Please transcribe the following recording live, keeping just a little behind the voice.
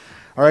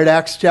All right,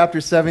 Acts chapter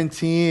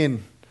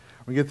 17.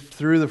 We get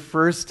through the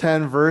first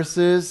 10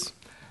 verses.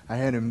 I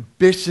had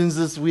ambitions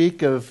this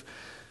week of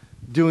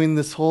doing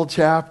this whole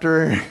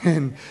chapter,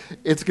 and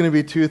it's going to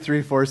be 2,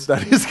 3, 4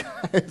 studies,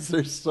 guys.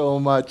 There's so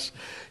much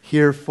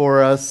here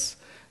for us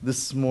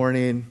this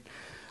morning.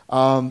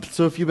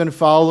 So if you've been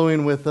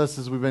following with us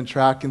as we've been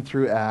tracking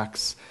through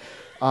Acts,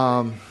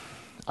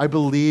 I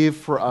believe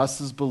for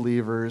us as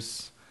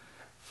believers,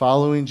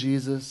 following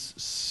Jesus,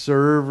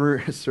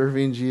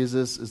 serving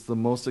Jesus is the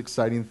most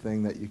exciting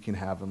thing that you can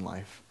have in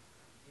life.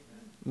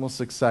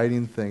 Most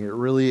exciting thing. It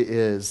really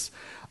is.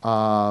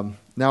 Now,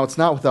 it's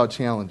not without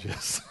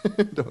challenges.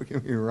 Don't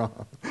get me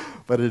wrong.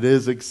 But it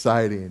is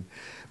exciting.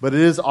 But it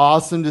is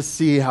awesome to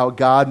see how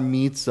God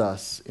meets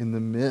us in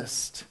the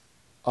midst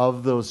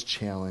of those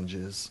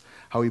challenges,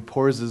 how he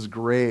pours his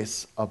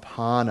grace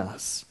upon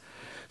us.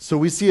 So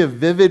we see a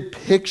vivid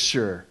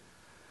picture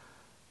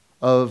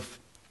of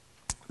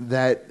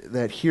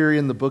that here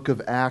in the book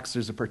of Acts.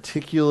 There's a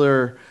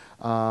particular,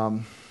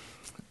 there's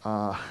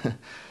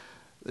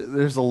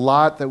a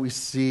lot that we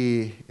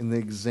see in the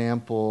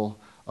example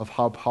of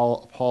how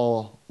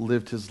Paul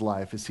lived his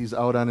life as he's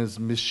out on his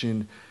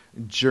mission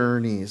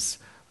journeys,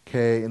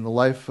 okay, in the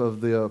life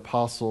of the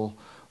Apostle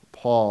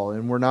Paul.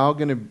 And we're now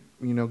going to,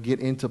 get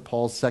into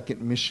Paul's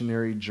second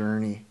missionary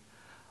journey.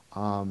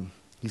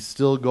 He's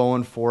still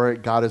going for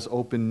it. God has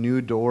opened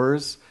new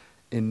doors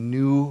and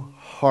new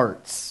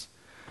hearts.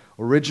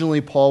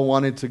 Originally, Paul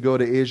wanted to go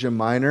to Asia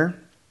Minor,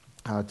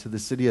 to the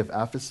city of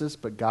Ephesus,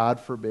 but God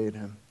forbade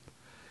him.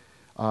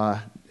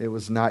 It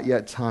was not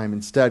yet time.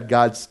 Instead,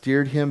 God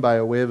steered him by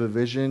a way of a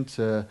vision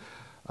to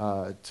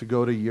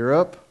go to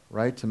Europe,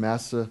 right, to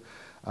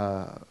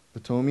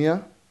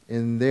Mesopotamia.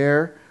 And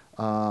there,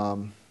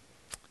 the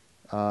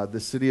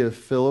city of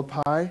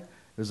Philippi,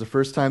 it was the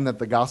first time that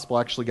the gospel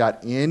actually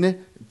got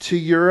into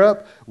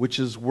Europe, which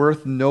is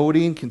worth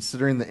noting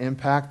considering the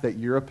impact that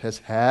Europe has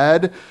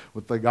had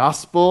with the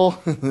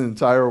gospel in the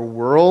entire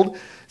world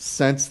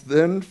since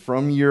then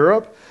from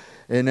Europe.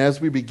 And as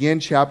we begin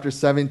chapter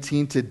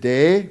 17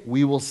 today,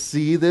 we will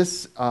see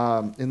this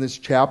in this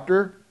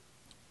chapter.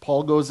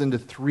 Paul goes into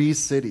 3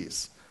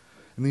 cities.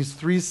 And these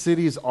 3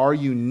 cities are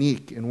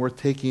unique and worth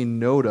taking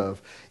note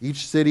of.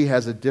 Each city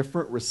has a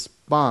different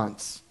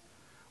response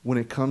when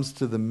it comes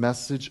to the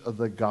message of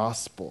the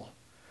gospel.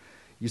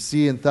 You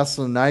see, in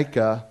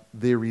Thessalonica,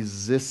 they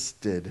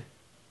resisted.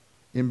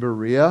 In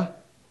Berea,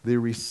 they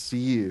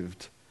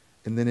received.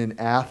 And then in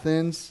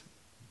Athens,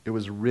 it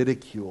was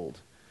ridiculed.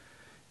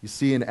 You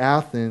see, in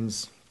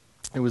Athens,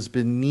 it was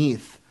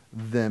beneath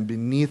them,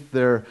 beneath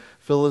their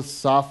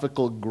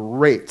philosophical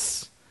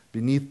greats,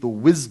 beneath the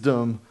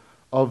wisdom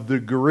of the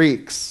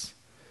Greeks.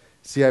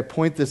 See, I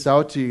point this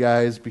out to you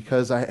guys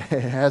because it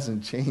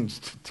hasn't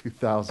changed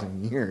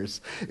 2,000 years.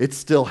 It's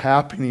still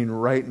happening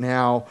right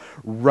now,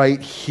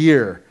 right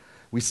here.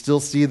 We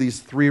still see these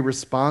 3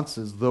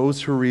 responses: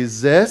 those who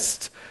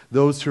resist,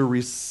 those who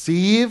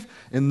receive,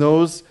 and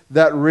those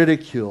that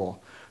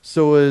ridicule.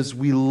 So as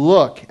we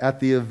look at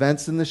the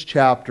events in this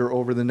chapter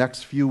over the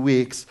next few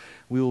weeks,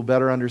 we will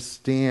better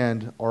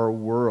understand our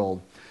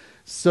world.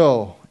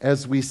 So,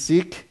 as we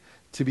seek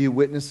to be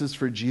witnesses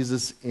for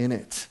Jesus in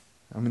it,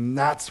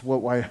 that's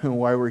why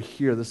we're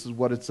here. This is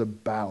what it's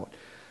about.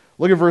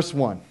 Look at verse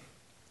 1.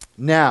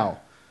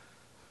 Now,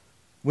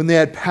 when they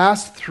had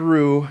passed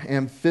through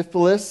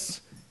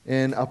Amphipolis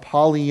and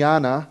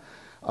Apollonia,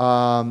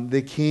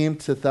 they came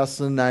to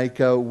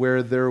Thessalonica,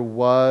 where there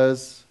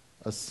was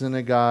a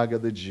synagogue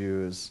of the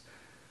Jews.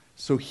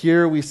 So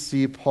here we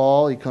see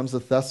Paul. He comes to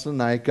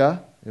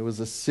Thessalonica. It was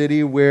a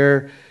city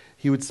where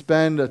he would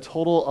spend a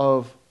total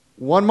of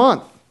 1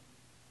 month.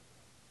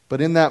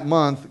 But in that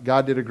month,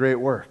 God did a great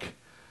work.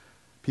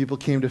 People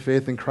came to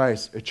faith in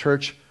Christ. A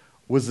church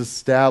was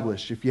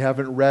established. If you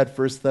haven't read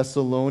 1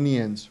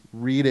 Thessalonians,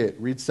 read it.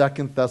 Read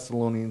 2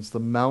 Thessalonians, the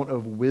amount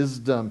of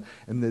wisdom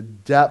and the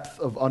depth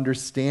of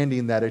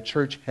understanding that a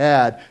church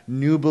had.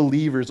 New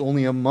believers,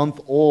 only a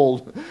month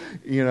old,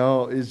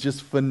 is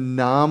just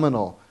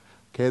phenomenal.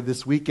 Okay,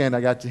 this weekend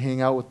I got to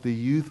hang out with the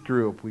youth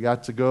group. We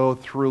got to go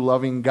through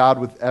loving God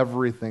with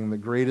everything, the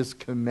greatest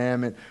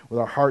commandment, with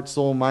our heart,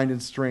 soul, mind,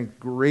 and strength.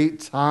 Great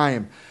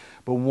time.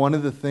 But one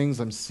of the things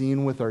I'm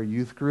seeing with our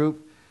youth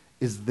group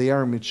is they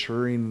are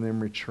maturing, and they're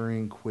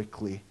maturing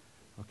quickly.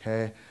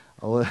 Okay?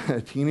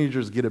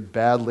 Teenagers get a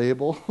bad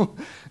label,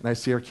 and I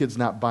see our kids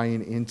not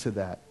buying into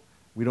that.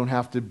 We don't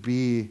have to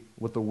be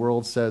what the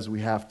world says we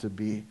have to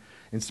be.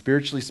 And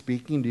spiritually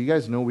speaking, do you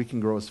guys know we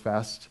can grow as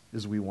fast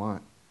as we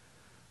want?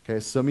 Okay,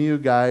 some of you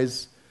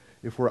guys,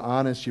 if we're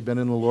honest, you've been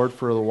in the Lord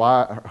for a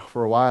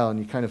while, and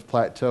you kind of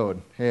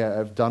plateaued. Hey,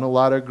 I've done a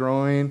lot of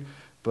growing,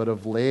 but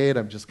of late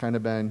I've just kind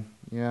of been,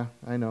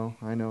 I know,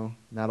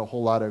 not a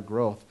whole lot of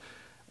growth.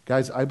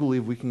 Guys, I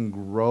believe we can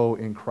grow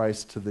in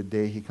Christ to the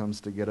day he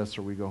comes to get us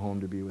or we go home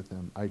to be with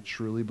him. I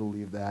truly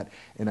believe that.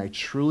 And I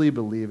truly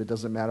believe it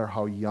doesn't matter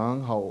how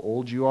young, how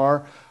old you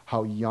are,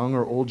 how young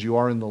or old you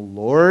are in the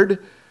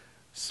Lord.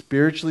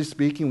 Spiritually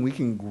speaking, we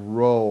can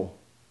grow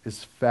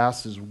as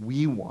fast as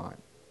we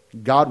want.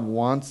 God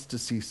wants to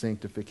see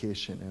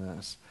sanctification in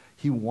us.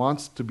 He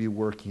wants to be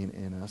working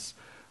in us.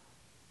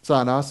 It's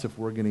on us if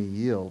we're going to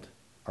yield.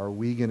 Are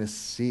we going to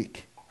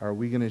seek? Are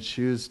we going to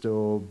choose to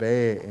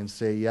obey and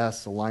say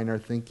yes, align our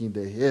thinking to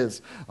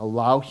His,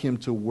 allow Him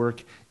to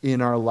work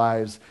in our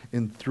lives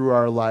and through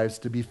our lives,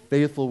 to be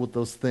faithful with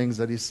those things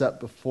that He set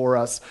before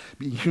us,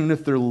 even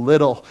if they're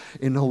little,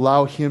 and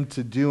allow Him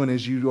to do. And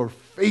as you are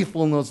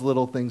faithful in those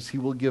little things, He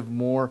will give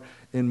more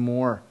and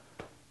more.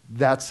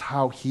 That's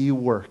how He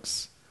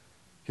works.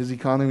 His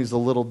economy is a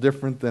little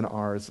different than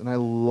ours, and I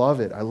love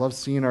it. I love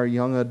seeing our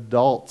young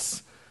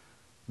adults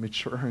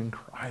mature in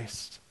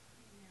Christ.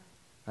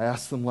 I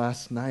asked them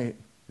last night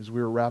as we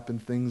were wrapping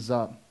things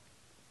up,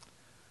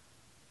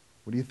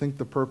 what do you think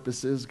the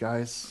purpose is,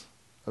 guys,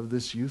 of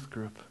this youth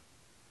group?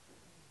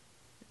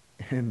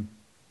 And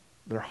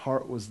their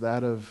heart was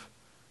that of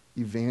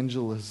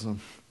evangelism.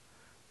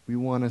 We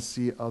want to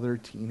see other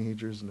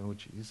teenagers know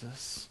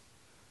Jesus.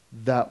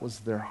 That was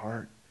their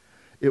heart.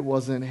 It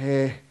wasn't,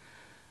 hey,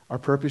 our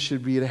purpose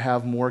should be to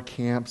have more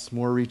camps,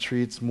 more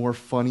retreats, more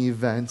fun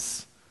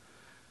events.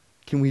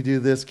 Can we do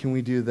this? Can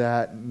we do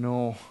that?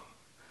 No.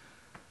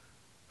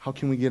 How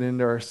can we get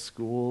into our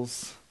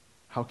schools?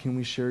 How can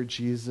we share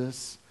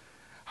Jesus?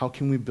 How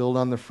can we build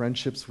on the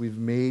friendships we've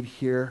made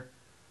here?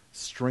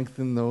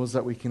 Strengthen those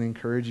that we can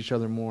encourage each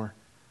other more.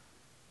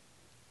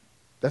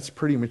 That's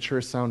pretty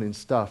mature sounding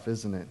stuff,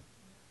 isn't it?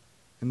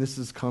 And this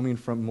is coming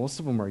from, most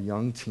of them are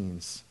young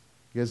teens.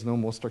 You guys know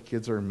most of our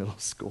kids are in middle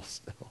school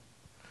still.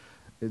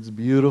 It's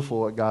beautiful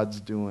what God's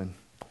doing.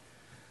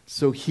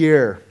 So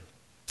here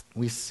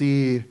we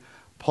see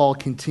Paul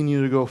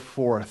continue to go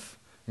forth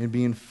and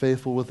being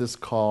faithful with his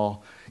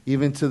call,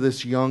 even to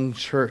this young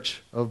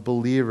church of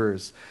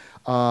believers.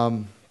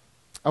 I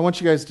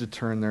want you guys to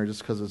turn there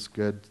just because it's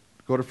good.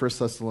 Go to 1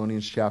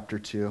 Thessalonians chapter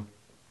 2.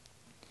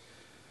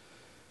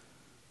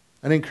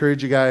 I'd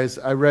encourage you guys,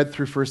 I read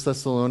through 1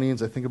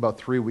 Thessalonians, I think about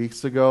 3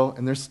 weeks ago,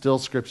 and there's still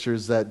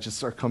scriptures that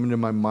just are coming to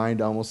my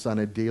mind almost on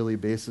a daily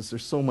basis.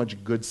 There's so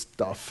much good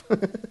stuff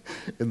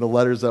in the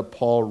letters that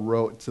Paul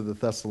wrote to the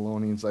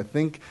Thessalonians. I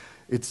think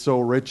it's so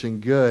rich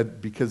and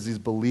good because these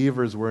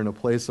believers were in a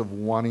place of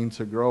wanting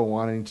to grow,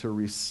 wanting to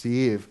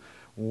receive,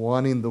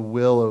 wanting the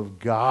will of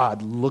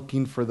God,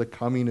 looking for the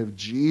coming of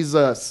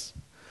Jesus.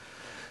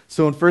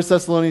 So in 1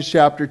 Thessalonians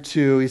chapter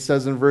 2, he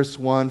says in verse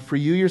 1, "For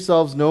you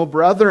yourselves know,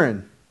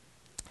 brethren,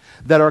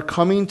 that are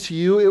coming to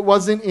you, it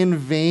wasn't in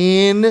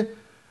vain,"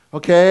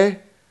 okay?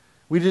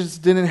 We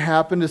just didn't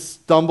happen to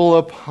stumble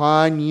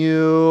upon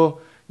you,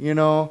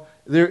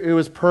 it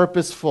was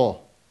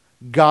purposeful.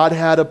 God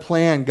had a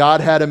plan.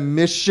 God had a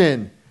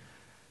mission.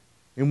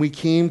 And we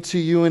came to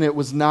you, and it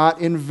was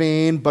not in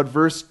vain. But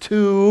verse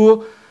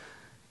 2,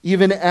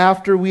 even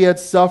after we had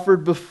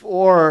suffered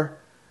before,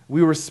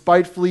 we were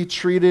spitefully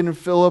treated in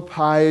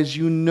Philippi. As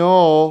you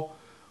know,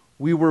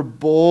 we were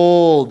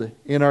bold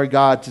in our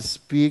God to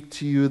speak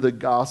to you the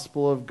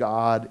gospel of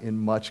God in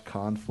much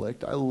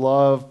conflict. I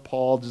love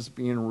Paul just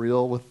being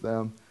real with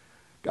them.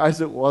 Guys,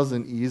 it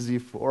wasn't easy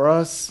for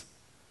us,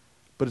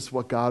 but it's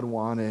what God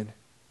wanted.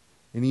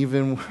 And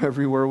even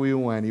everywhere we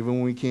went, even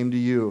when we came to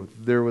you,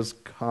 there was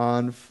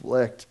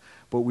conflict,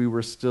 but we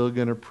were still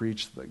going to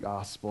preach the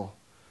gospel.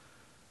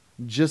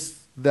 Just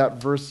that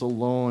verse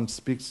alone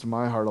speaks to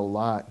my heart a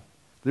lot.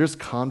 There's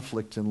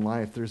conflict in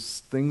life. There's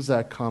things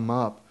that come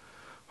up.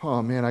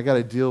 Oh man, I got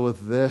to deal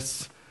with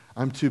this.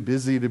 I'm too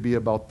busy to be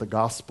about the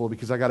gospel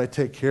because I got to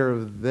take care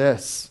of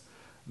this.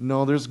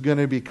 No, there's going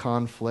to be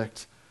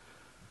conflict.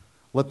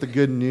 Let the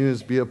good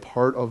news be a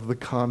part of the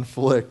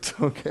conflict,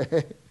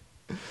 okay?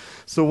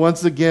 So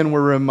once again,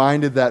 we're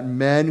reminded that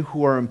men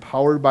who are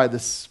empowered by the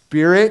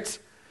Spirit,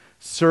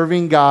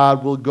 serving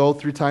God, will go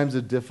through times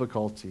of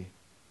difficulty.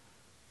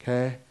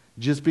 Okay?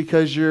 Just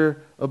because you're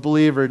a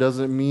believer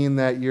doesn't mean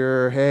that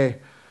you're, the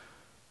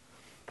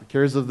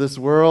cares of this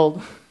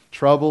world,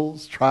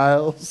 troubles,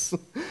 trials,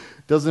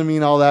 doesn't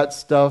mean all that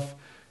stuff,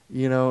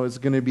 is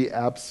going to be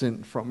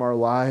absent from our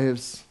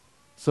lives.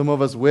 Some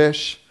of us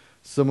wish,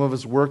 some of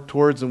us work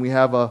towards, and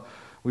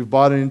we've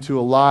bought into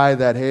a lie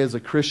that, hey, as a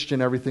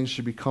Christian, everything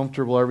should be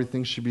comfortable,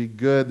 everything should be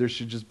good, there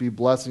should just be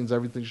blessings,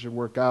 everything should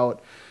work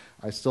out.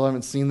 I still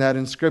haven't seen that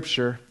in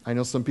Scripture. I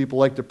know some people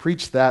like to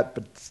preach that,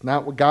 but it's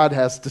not what God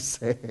has to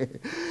say.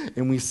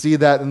 And we see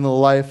that in the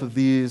life of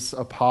these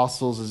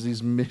apostles as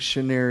these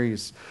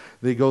missionaries.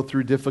 They go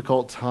through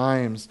difficult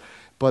times,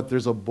 but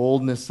there's a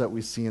boldness that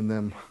we see in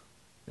them.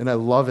 And I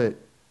love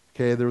it.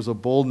 Okay, there was a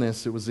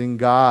boldness. It was in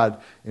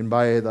God and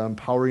by the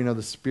empowering of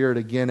the Spirit.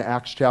 Again,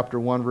 Acts chapter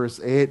 1, verse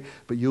 8,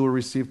 "But you will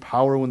receive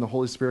power when the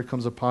Holy Spirit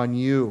comes upon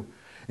you,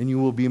 and you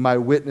will be my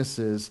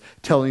witnesses,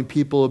 telling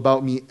people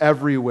about me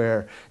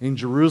everywhere, in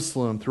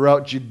Jerusalem,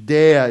 throughout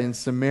Judea, in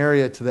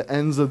Samaria, to the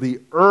ends of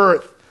the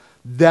earth."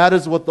 That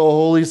is what the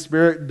Holy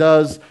Spirit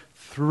does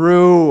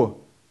through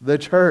the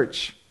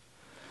church.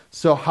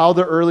 So how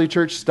the early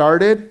church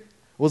started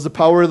was the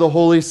power of the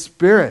Holy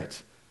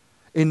Spirit.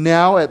 And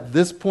now at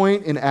this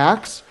point in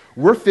Acts,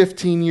 we're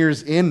 15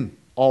 years in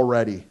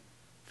already.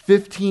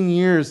 15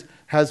 years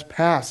has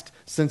passed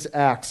since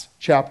Acts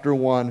chapter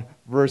 1,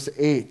 verse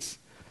 8.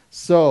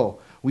 So,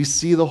 we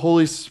see the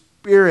Holy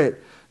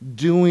Spirit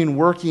doing,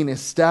 working,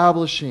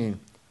 establishing.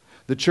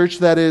 The church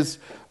that is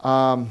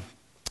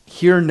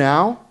here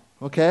now,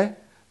 okay,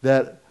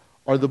 that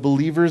are the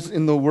believers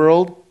in the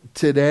world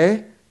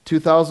today,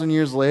 2,000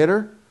 years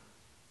later,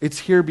 it's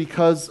here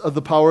because of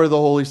the power of the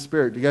Holy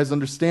Spirit. Do you guys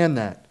understand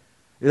that?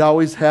 It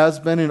always has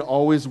been and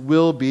always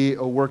will be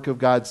a work of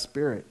God's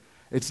Spirit.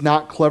 It's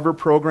not clever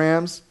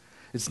programs.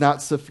 It's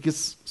not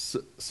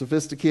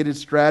sophisticated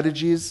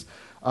strategies.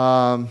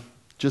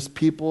 Just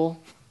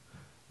people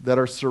that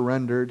are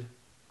surrendered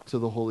to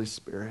the Holy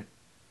Spirit.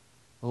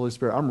 The Holy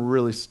Spirit, I'm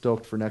really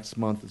stoked for next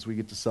month as we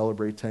get to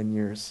celebrate 10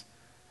 years.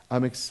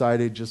 I'm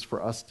excited just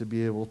for us to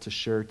be able to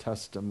share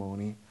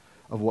testimony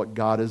of what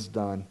God has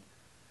done.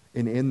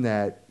 And in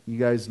that, you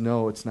guys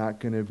know it's not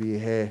going to be,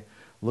 hey,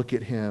 look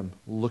at him,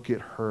 look at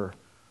her.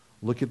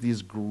 Look at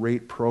these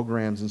great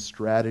programs and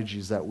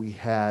strategies that we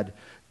had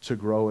to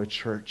grow a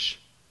church.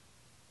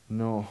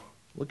 No,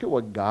 look at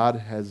what God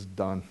has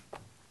done,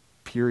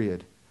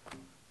 period.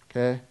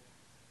 Okay?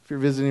 If you're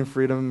visiting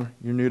Freedom,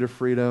 you're new to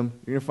Freedom,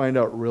 you're going to find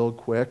out real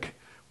quick,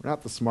 we're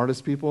not the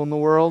smartest people in the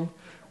world.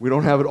 We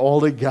don't have it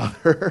all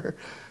together.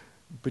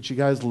 But you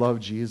guys love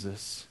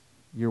Jesus.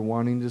 You're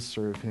wanting to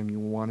serve him. You're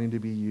wanting to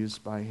be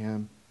used by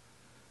him.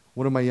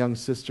 One of my young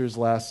sisters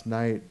last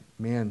night,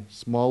 man,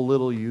 small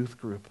little youth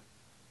group.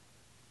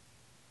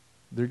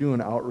 They're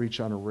doing outreach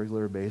on a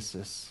regular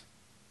basis.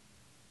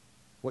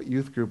 What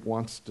youth group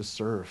wants to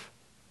serve?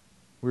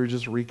 We were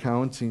just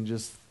recounting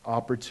just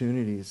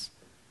opportunities.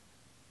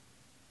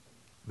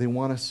 They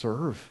want to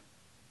serve.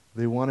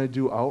 They want to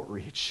do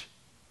outreach.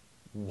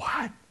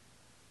 What?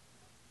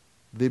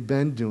 They've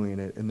been doing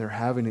it, and they're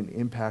having an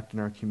impact in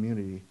our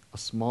community. A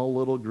small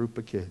little group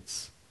of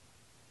kids.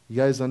 You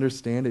guys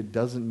understand it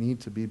doesn't need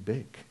to be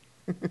big.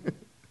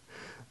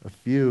 A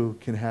few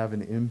can have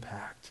an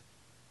impact.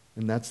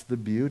 And that's the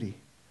beauty.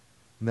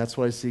 And that's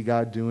what I see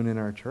God doing in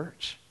our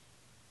church.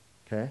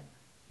 Okay?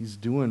 He's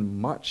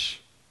doing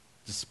much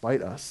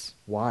despite us.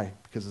 Why?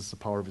 Because it's the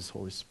power of his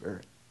Holy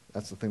Spirit.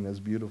 That's the thing that's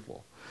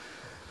beautiful.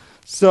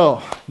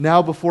 So,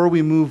 now before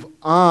we move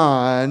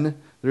on,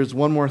 there's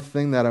one more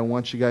thing that I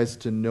want you guys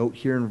to note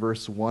here in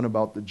verse 1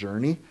 about the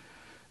journey.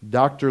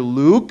 Dr.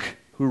 Luke,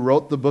 who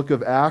wrote the book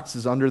of Acts,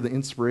 is under the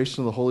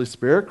inspiration of the Holy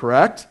Spirit,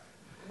 correct?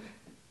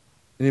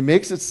 And it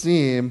makes it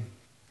seem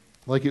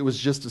like it was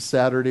just a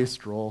Saturday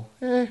stroll.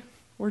 Hey,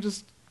 we're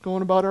just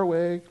going about our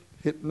way,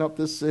 hitting up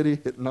this city,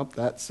 hitting up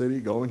that city,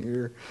 going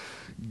here,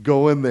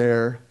 going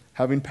there,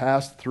 having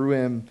passed through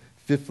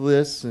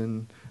Amphipolis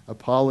and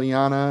Apollonia,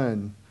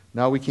 and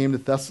now we came to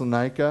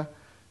Thessalonica.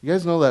 You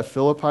guys know that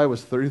Philippi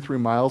was 33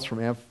 miles from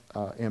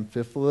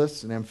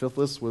Amphipolis, and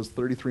Amphipolis was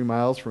 33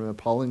 miles from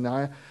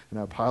Apollonia, and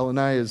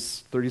Apollonia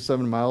is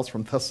 37 miles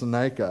from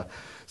Thessalonica.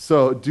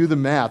 So do the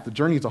math. The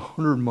journey is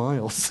 100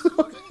 miles.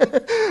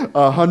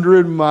 A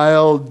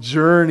 100-mile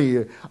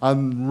journey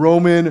on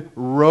Roman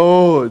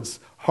roads,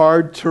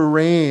 hard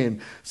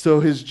terrain. So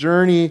his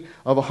journey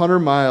of 100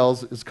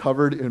 miles is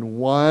covered in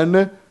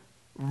one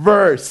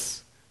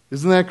verse.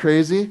 Isn't that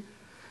crazy?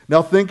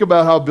 Now think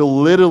about how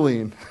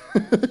belittling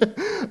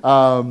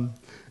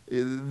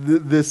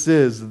this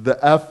is, the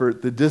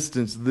effort, the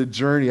distance, the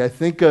journey. I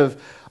think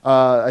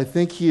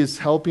he is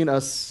helping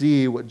us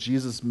see what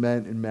Jesus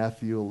meant in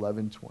Matthew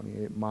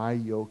 11:28. My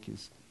yoke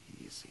is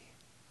easy.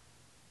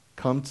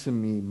 Come to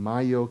me.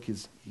 My yoke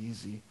is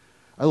easy.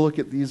 I look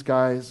at these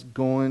guys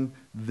going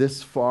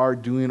this far,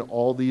 doing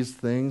all these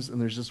things,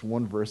 and there's just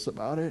one verse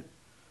about it.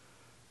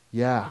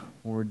 Yeah,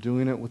 when we're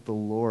doing it with the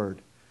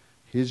Lord,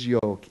 his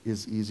yoke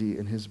is easy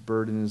and his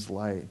burden is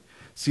light.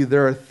 See,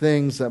 there are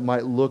things that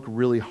might look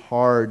really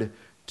hard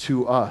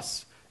to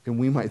us, and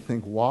we might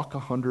think, walk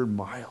 100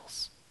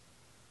 miles.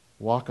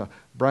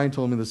 Brian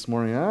told me this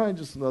morning, I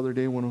just the other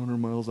day went 100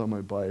 miles on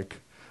my bike.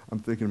 I'm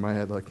thinking in my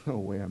head, like, no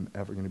way I'm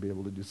ever going to be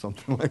able to do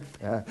something like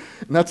that.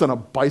 And that's on a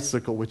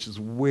bicycle, which is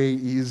way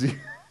easier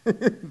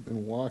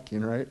than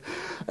walking, right?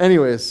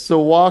 Anyways, so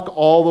walk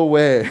all the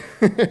way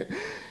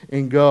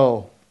and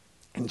go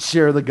and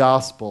share the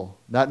gospel,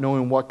 not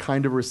knowing what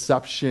kind of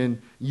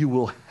reception you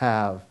will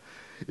have.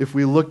 If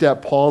we looked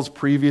at Paul's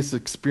previous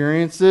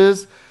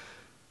experiences,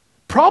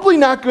 probably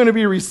not going to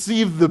be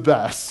received the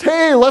best.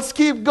 Hey, let's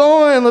keep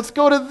going. Let's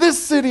go to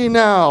this city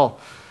now.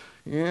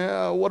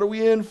 Yeah, what are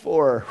we in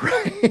for?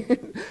 Right?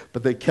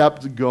 But they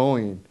kept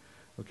going.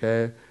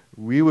 Okay?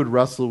 We would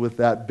wrestle with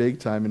that big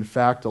time. In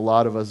fact, a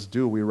lot of us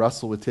do. We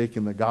wrestle with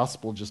taking the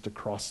gospel just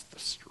across the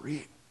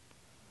street.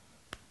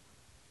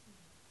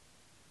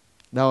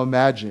 Now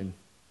imagine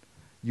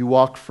you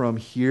walk from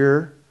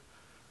here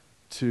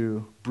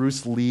to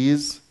Bruce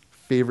Lee's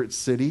favorite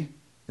city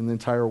in the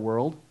entire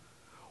world.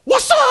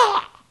 What's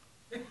up?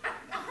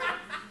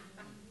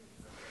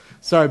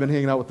 Sorry, I've been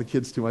hanging out with the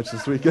kids too much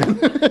this weekend.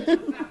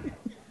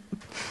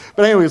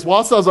 But anyways,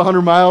 Wausau's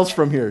 100 miles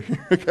from here.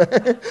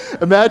 Okay?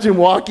 Imagine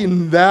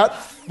walking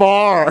that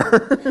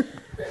far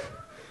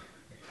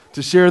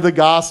to share the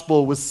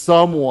gospel with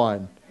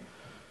someone.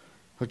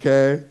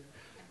 Okay?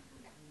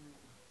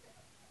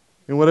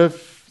 And what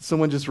if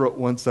Someone just wrote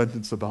one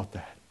sentence about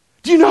that.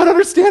 Do you not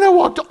understand? I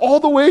walked all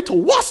the way to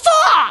Wassa,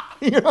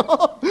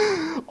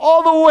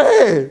 all the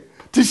way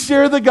to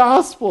share the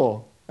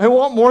gospel. I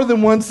want more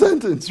than one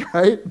sentence,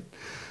 right?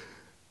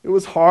 It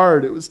was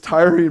hard. It was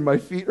tiring. My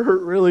feet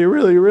hurt really,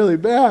 really, really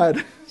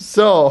bad.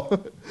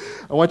 So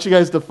I want you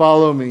guys to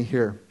follow me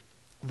here.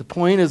 The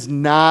point is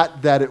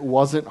not that it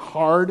wasn't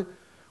hard.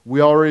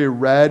 We already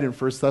read in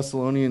 1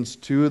 Thessalonians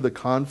 2 the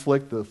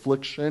conflict, the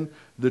affliction,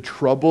 the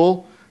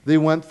trouble they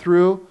went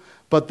through.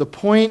 But the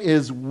point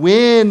is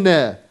when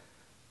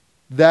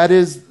that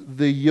is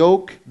the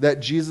yoke that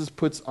Jesus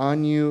puts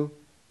on you,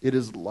 it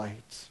is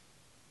light.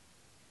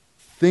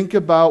 Think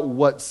about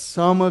what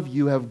some of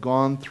you have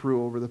gone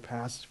through over the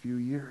past few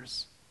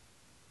years.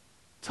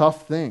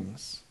 Tough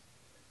things.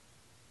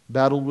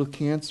 Battled with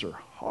cancer.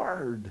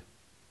 Hard.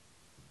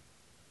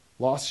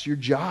 Lost your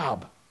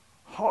job.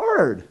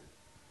 Hard.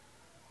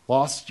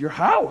 Lost your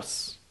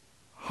house.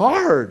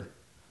 Hard.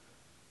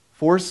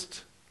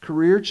 Forced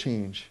career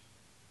change.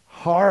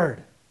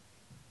 Hard.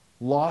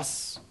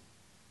 Loss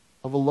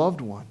of a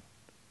loved one.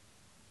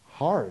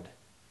 Hard.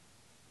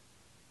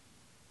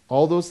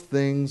 All those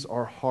things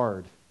are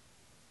hard.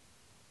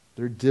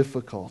 They're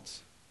difficult.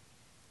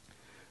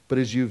 But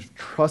as you've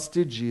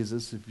trusted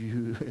Jesus,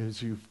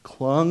 as you've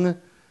clung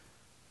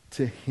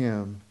to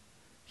him,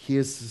 he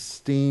has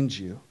sustained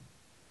you.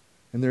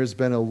 And there's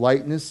been a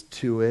lightness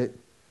to it.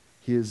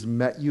 He has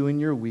met you in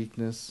your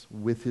weakness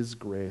with his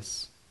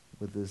grace,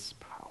 with his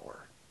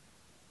power.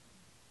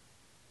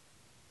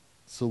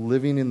 So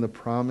living in the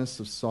promise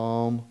of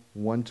Psalm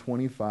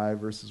 125,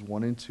 verses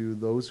 1 and 2,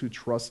 those who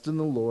trust in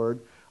the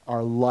Lord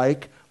are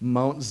like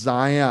Mount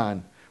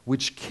Zion,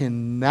 which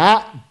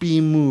cannot be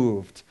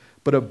moved,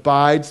 but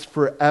abides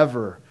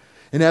forever.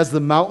 And as the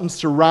mountains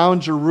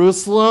surround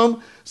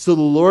Jerusalem, so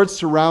the Lord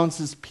surrounds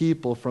his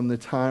people from this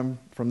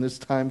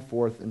time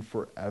forth and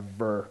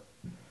forever.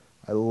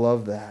 I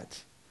love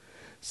that.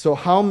 So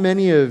how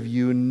many of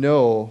you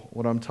know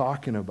what I'm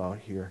talking about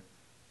here?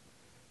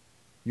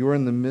 You are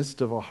in the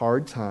midst of a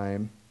hard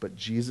time, but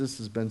Jesus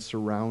has been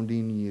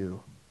surrounding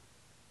you,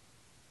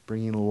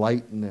 bringing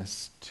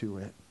lightness to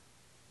it.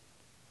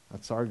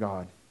 That's our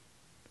God.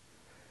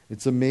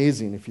 It's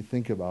amazing if you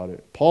think about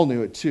it. Paul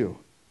knew it too.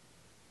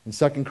 In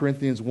 2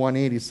 Corinthians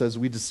 1:8, he says,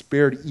 we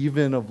despaired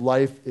even of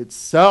life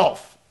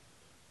itself,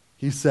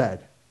 he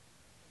said.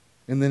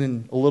 And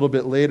then a little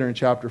bit later in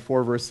chapter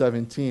 4, verse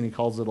 17, he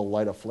calls it a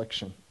light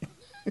affliction.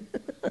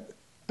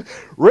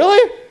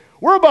 Really?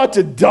 We're about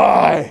to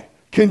die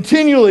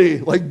continually.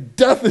 Like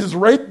death is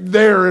right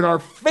there in our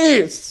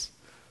face.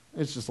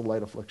 It's just a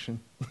light affliction.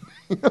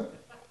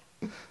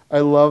 I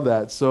love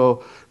that.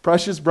 So,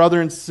 precious brother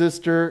and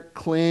sister,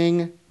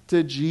 cling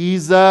to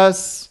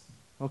Jesus.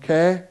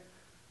 Okay?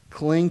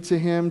 Cling to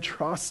him.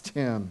 Trust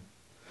him.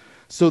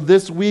 So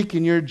this week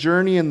in your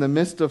journey in the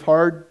midst of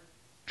hard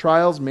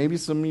trials, maybe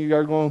some of you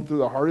are going through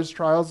the hardest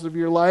trials of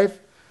your life,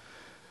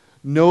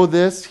 know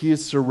this, he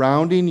is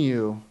surrounding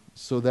you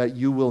so that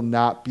you will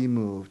not be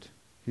moved.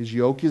 His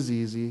yoke is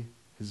easy.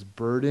 His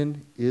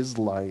burden is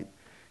light.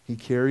 He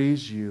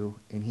carries you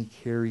and he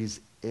carries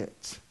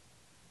it.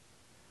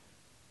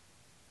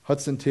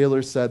 Hudson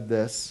Taylor said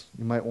this.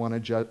 You might want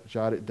to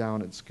jot it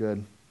down. It's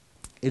good.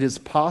 It is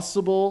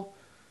possible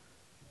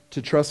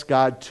to trust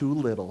God too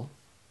little,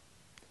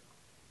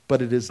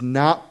 but it is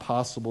not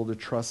possible to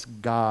trust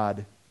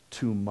God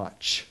too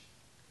much.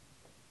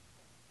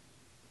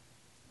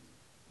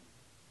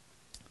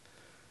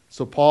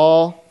 So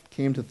Paul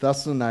came to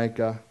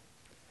Thessalonica.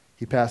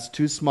 He passed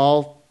two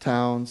small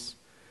towns,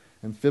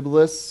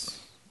 Amphipolis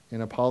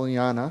and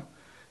Apollonia,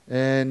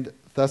 and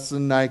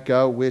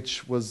Thessalonica,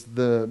 which was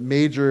the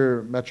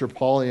major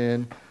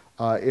metropolitan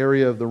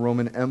area of the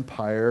Roman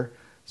Empire.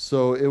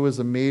 So it was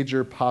a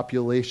major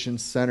population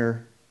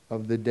center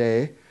of the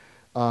day.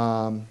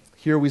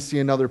 Here we see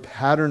another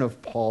pattern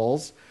of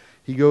Paul's.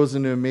 He goes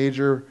into a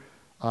major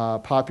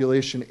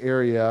population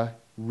area,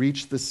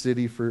 reached the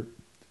city for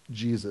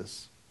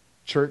Jesus.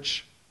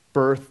 Church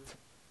birthed,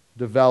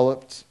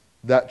 developed.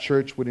 That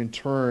church would in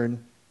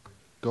turn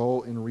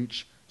go and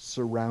reach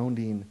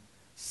surrounding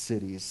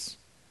cities.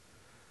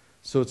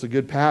 So it's a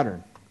good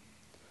pattern.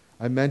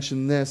 I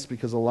mention this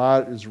because a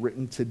lot is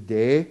written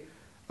today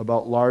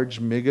about large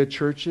mega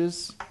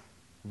churches.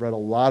 I've read a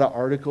lot of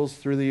articles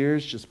through the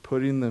years just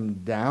putting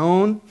them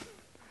down.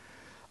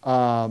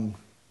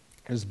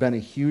 There's been a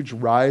huge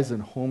rise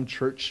in home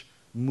church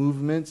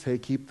movements. Hey,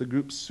 keep the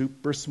group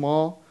super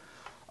small.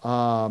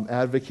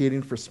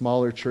 Advocating for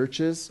smaller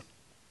churches.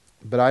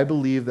 But I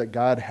believe that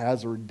God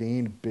has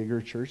ordained bigger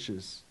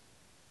churches.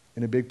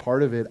 And a big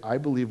part of it, I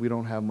believe we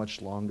don't have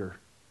much longer.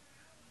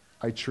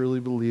 I truly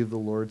believe the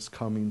Lord's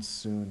coming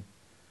soon.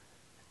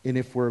 And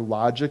if we're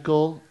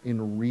logical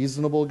and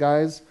reasonable,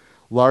 guys,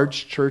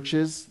 large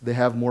churches, they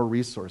have more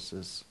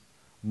resources,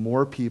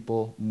 more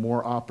people,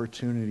 more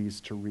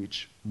opportunities to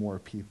reach more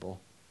people.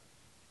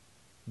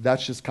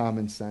 That's just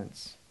common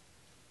sense.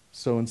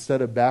 So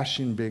instead of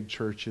bashing big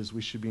churches,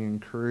 we should be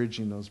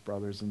encouraging those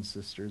brothers and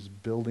sisters,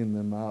 building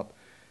them up,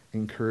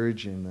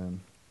 encouraging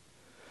them.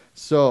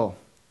 So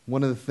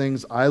One of the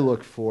things I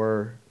look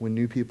for when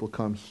new people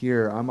come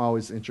here, I'm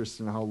always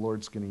interested in how the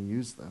Lord's going to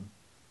use them.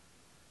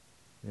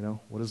 You know,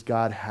 what does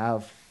God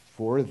have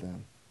for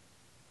them?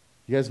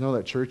 You guys know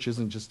that church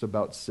isn't just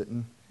about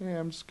sitting, hey,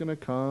 I'm just going to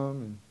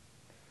come and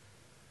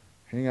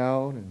hang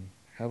out and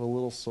have a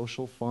little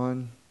social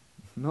fun.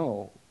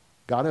 No,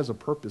 God has a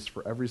purpose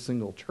for every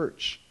single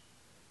church,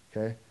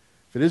 okay?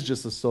 If it is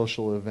just a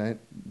social event,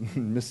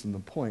 missing the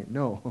point.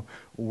 No,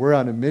 we're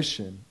on a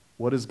mission.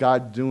 What is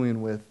God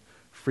doing with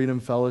Freedom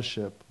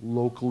Fellowship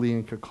locally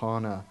in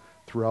Kaukauna,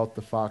 throughout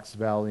the Fox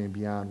Valley and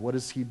beyond? What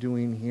is he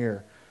doing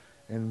here?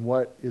 And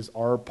what is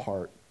our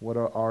part? What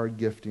are our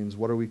giftings?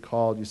 What are we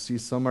called? You see,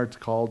 some are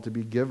called to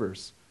be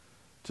givers,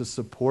 to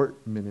support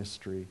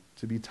ministry,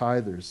 to be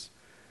tithers.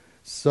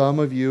 Some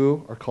of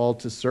you are called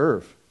to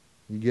serve.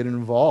 You get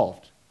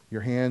involved.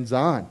 You're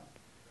hands-on.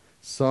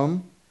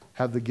 Some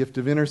have the gift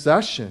of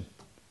intercession.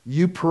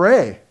 You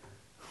pray.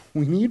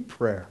 We need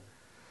prayer.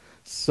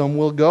 Some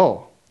will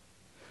go.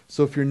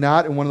 So if you're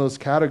not in one of those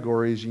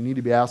categories, you need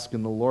to be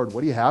asking the Lord,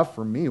 what do you have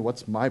for me?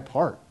 What's my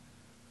part?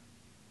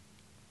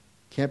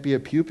 Can't be a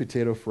pew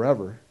potato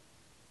forever,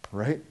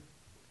 right?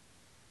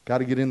 Got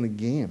to get in the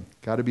game.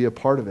 Got to be a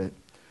part of it.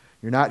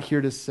 You're not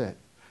here to sit.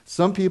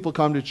 Some people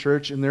come to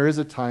church and there is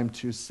a time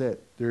to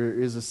sit. There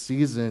is a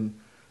season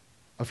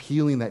of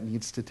healing that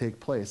needs to take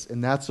place,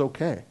 and that's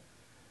okay.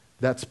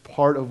 That's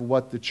part of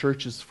what the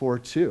church is for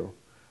too.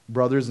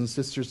 Brothers and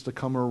sisters to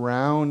come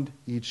around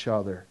each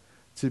other,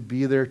 to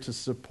be there to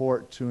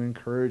support, to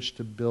encourage,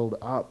 to build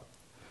up.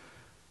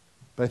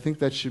 But I think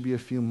that should be a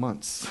few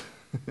months.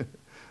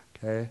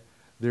 Okay?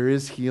 There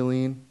is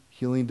healing.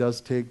 Healing does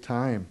take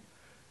time.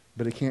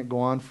 But it can't go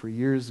on for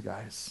years,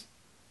 guys.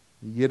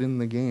 You get in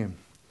the game.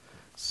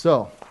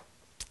 So,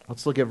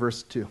 let's look at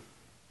verse 2.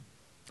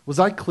 Was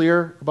I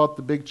clear about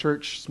the big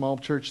church, small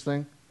church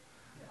thing?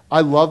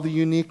 I love the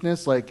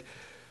uniqueness. Like,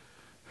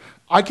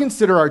 I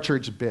consider our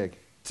church big,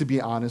 to be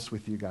honest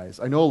with you guys.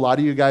 I know a lot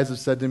of you guys have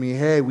said to me,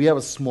 hey, we have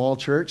a small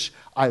church.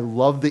 I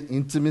love the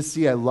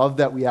intimacy. I love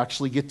that we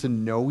actually get to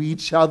know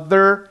each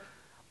other.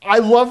 I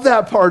love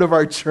that part of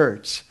our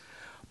church.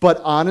 But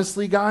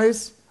honestly,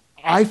 guys,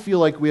 I feel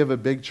like we have a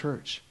big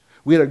church.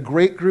 We had a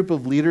great group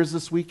of leaders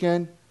this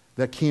weekend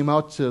that came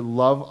out to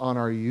love on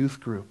our youth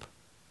group,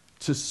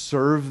 to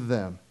serve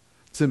them,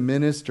 to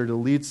minister, to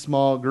lead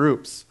small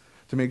groups,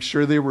 to make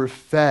sure they were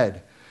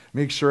fed,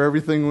 make sure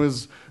everything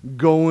was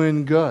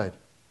going good.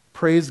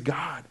 Praise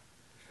God.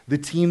 The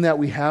team that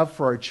we have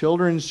for our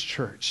children's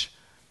church,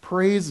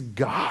 praise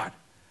God.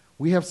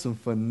 We have some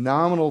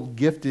phenomenal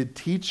gifted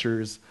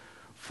teachers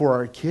for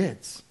our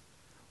kids.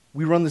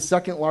 We run the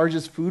second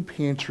largest food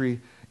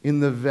pantry in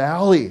the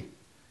valley.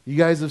 You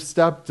guys have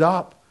stepped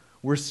up.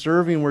 We're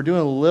serving. We're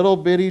doing a little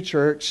bitty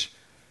church,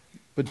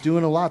 but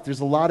doing a lot. There's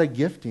a lot of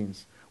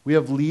giftings. We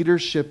have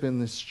leadership in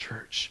this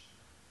church.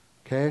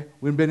 Okay?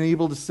 We've been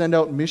able to send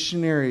out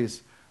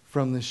missionaries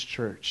from this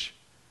church.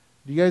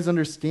 Do you guys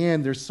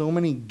understand? There's so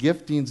many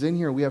giftings in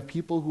here. We have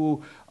people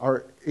who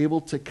are able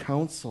to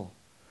counsel.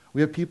 We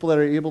have people that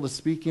are able to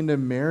speak into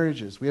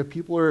marriages. We have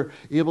people who are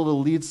able to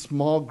lead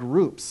small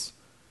groups.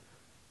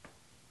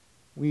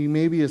 We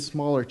may be a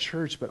smaller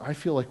church, but I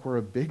feel like we're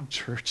a big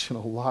church in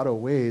a lot of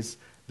ways.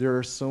 There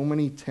are so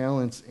many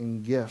talents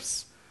and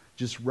gifts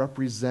just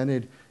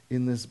represented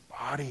in this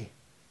body.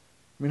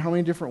 I mean, how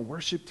many different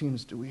worship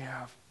teams do we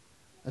have?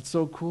 That's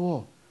so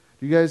cool.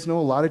 Do you guys know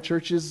a lot of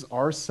churches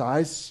our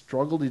size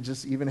struggle to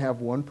just even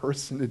have one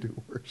person to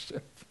do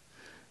worship?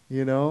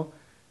 You know?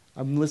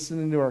 I'm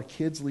listening to our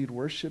kids lead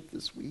worship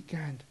this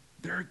weekend.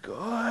 They're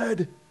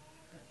good.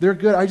 They're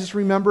good. I just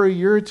remember a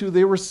year or two,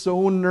 they were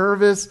so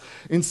nervous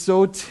and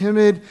so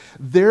timid.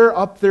 They're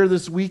up there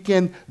this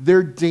weekend.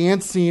 They're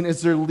dancing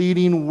as they're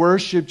leading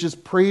worship,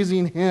 just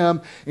praising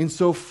Him, and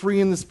so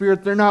free in the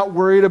Spirit. They're not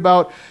worried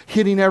about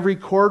hitting every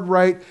chord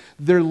right.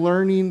 They're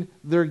learning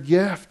their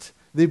gift.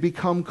 They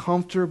become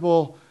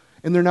comfortable,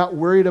 and they're not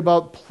worried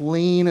about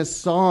playing a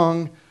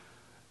song.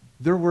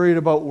 They're worried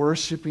about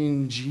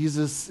worshiping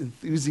Jesus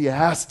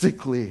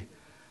enthusiastically.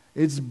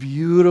 It's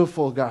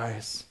beautiful,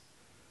 guys.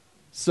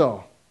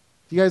 So,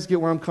 do you guys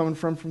get where I'm coming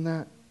from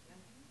that?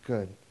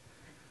 Good.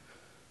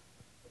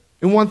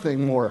 And one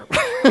thing more.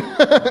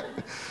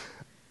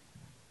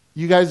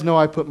 You guys know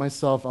I put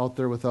myself out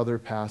there with other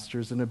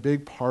pastors, and a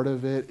big part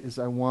of it is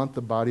I want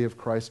the body of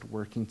Christ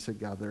working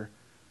together.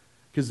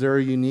 Because there are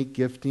unique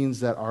giftings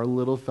that our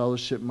little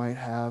fellowship might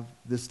have,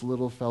 this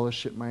little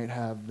fellowship might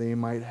have, they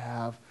might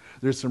have.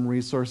 There's some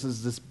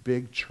resources this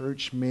big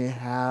church may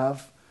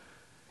have.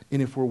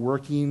 And if we're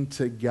working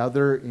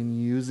together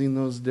and using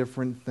those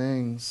different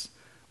things,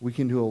 we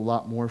can do a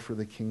lot more for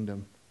the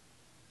kingdom.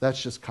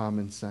 That's just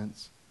common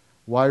sense.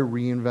 Why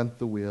reinvent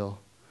the wheel?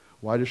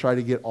 Why to try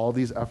to get all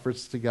these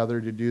efforts together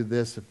to do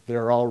this if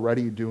they're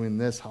already doing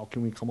this? How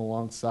can we come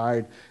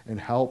alongside and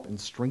help and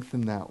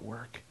strengthen that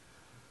work?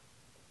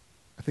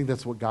 I think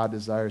that's what God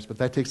desires, but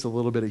that takes a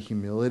little bit of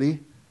humility.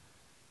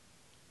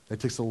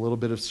 That takes a little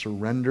bit of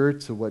surrender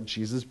to what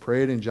Jesus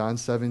prayed in John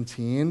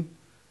 17.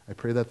 I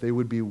pray that they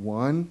would be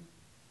one,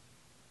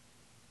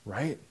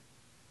 right?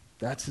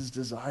 That's his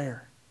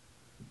desire.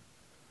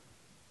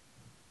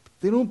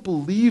 They don't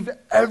believe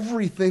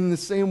everything the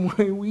same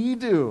way we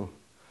do.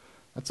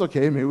 That's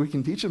okay. Maybe we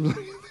can teach them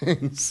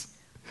things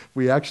if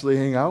we actually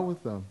hang out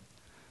with them.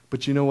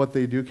 But you know what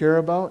they do care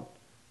about?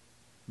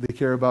 They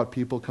care about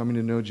people coming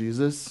to know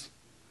Jesus.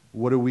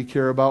 What do we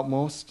care about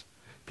most?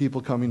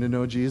 People coming to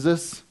know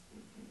Jesus.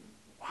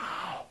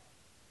 Wow.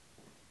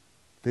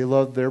 They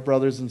love their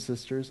brothers and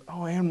sisters.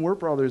 Oh, and we're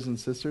brothers and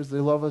sisters. They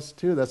love us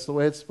too. That's the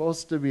way it's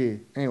supposed to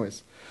be.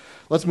 Anyways,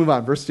 let's move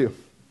on. Verse 2.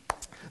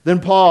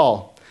 Then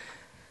Paul,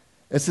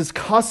 as his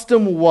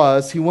custom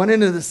was, he went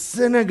into the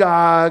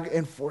synagogue,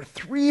 and for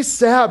 3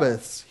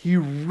 Sabbaths he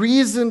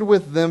reasoned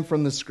with them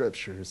from the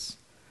Scriptures,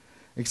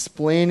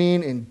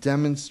 explaining and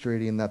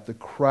demonstrating that the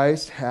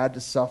Christ had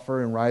to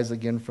suffer and rise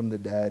again from the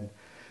dead,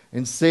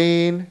 and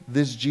saying,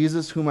 "This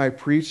Jesus whom I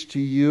preach to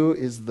you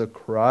is the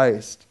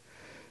Christ."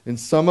 And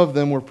some of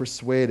them were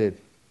persuaded,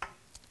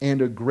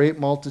 and a great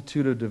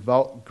multitude of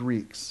devout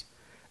Greeks,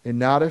 and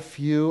not a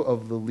few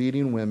of the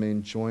leading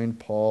women joined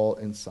Paul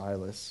and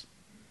Silas.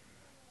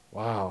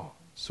 Wow.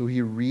 So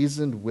he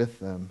reasoned with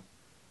them.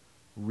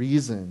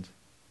 Reasoned.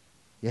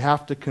 You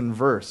have to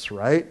converse,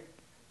 right?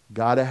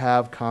 Got to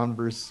have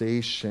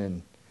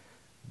conversation.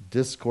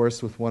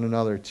 Discourse with one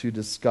another to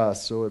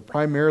discuss. So it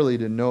primarily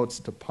denotes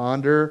to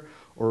ponder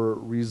or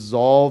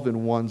resolve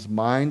in one's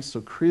mind.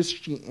 So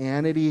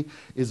Christianity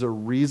is a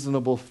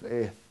reasonable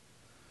faith.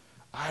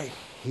 I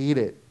hate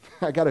it.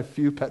 I got a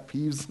few pet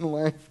peeves in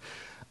life.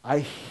 I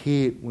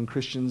hate when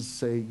Christians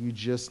say you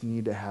just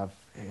need to have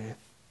faith.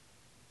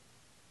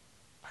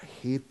 I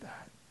hate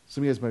that.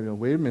 Some of you guys might be going,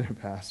 wait a minute,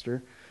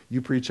 Pastor.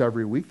 You preach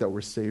every week that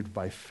we're saved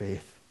by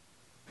faith.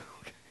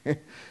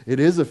 Okay? It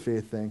is a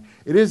faith thing.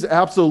 It is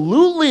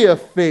absolutely a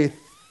faith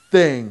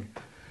thing.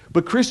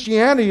 But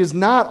Christianity is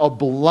not a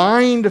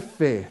blind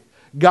faith.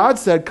 God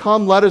said,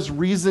 come, let us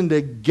reason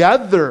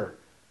together.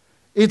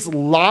 It's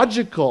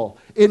logical.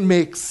 It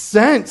makes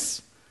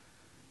sense.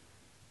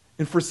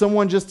 And for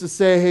someone just to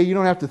say, hey, you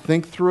don't have to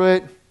think through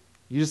it.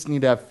 You just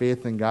need to have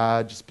faith in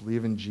God. Just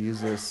believe in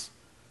Jesus.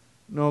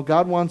 No,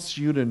 God wants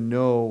you to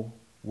know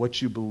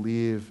what you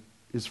believe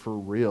is for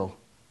real,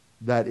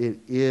 that it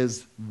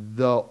is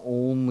the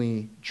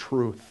only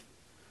truth,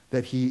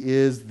 that he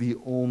is the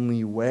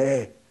only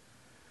way.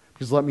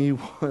 Because let me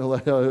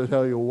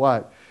tell you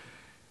what,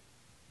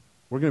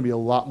 we're going to be a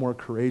lot more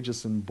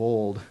courageous and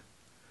bold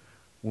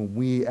when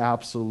we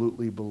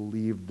absolutely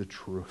believe the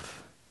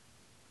truth.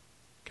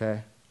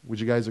 Okay? Would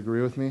you guys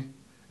agree with me?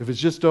 If it's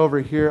just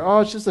over here,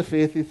 oh, it's just a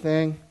faithy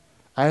thing.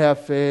 I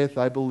have faith,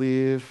 I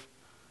believe.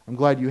 I'm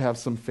glad you have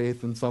some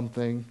faith in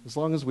something. As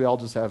long as we all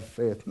just have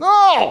faith.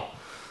 No!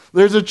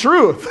 There's a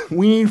truth.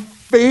 We need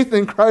faith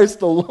in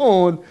Christ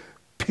alone,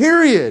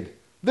 period.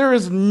 There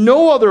is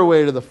no other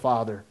way to the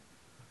Father.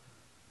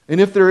 And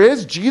if there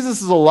is,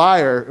 Jesus is a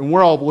liar, and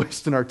we're all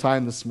wasting our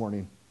time this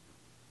morning.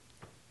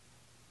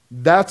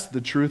 That's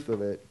the truth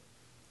of it.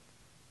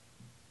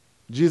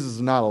 Jesus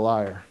is not a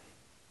liar.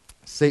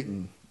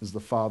 Satan is the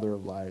father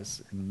of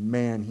lies, and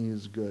man, he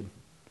is good.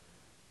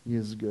 He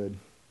is good.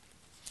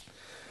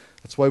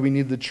 That's why we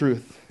need the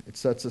truth. It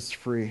sets us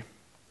free.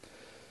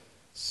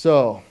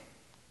 So,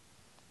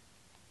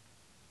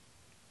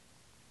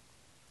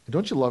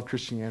 don't you love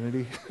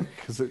Christianity?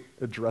 Because it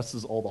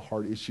addresses all the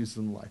hard issues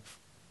in life.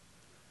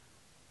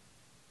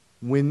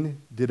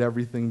 When did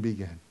everything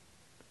begin?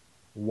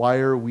 Why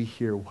are we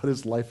here? What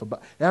is life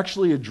about? It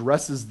actually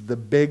addresses the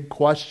big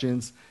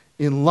questions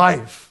in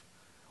life.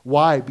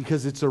 Why?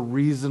 Because it's a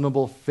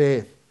reasonable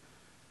faith.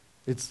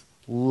 It's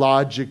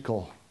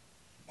logical.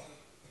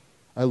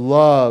 I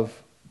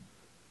love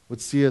what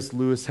C.S.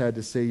 Lewis had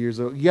to say years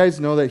ago. You guys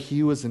know that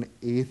he was an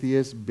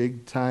atheist,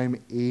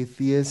 big-time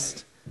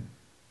atheist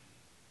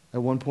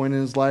at one point in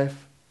his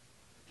life?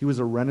 He was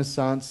a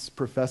Renaissance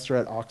professor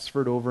at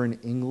Oxford over in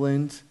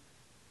England.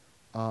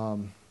 Higher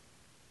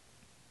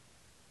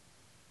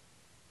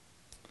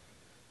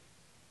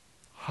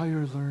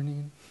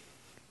learning.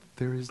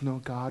 There is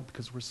no God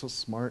because we're so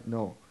smart.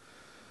 No.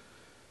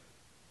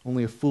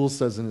 Only a fool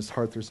says in his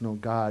heart there's no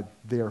God.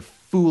 They are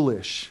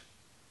foolish.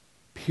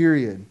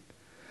 Period.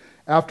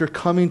 After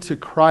coming to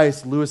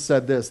Christ, Lewis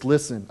said this.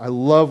 Listen, I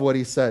love what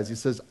he says. He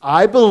says,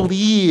 I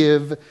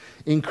believe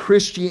in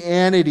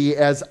Christianity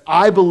as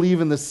I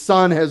believe in the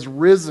sun has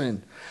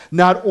risen,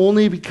 not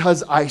only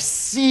because I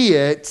see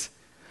it,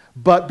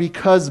 but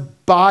because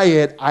by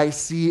it I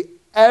see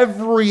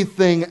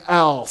everything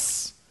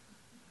else.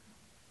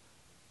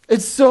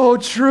 It's so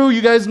true.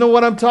 You guys know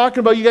what I'm talking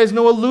about. You guys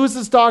know what Lewis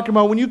is talking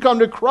about. When you come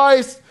to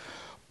Christ,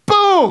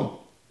 boom!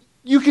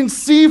 You can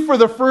see for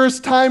the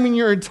first time in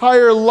your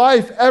entire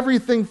life,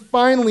 everything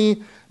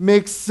finally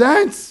makes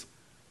sense.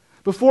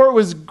 Before it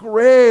was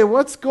gray.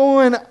 What's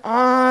going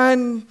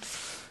on?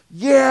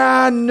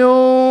 Yeah,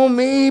 no,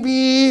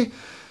 maybe.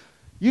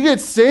 You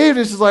get saved,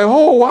 it's just like,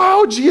 oh,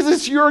 wow,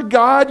 Jesus, you're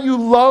God. You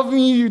love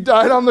me. You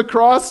died on the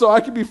cross so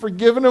I could be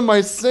forgiven of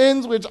my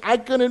sins, which I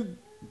couldn't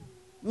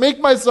make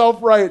myself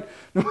right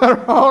no matter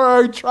how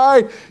hard I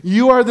tried.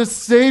 You are the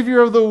Savior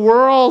of the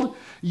world.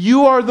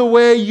 You are the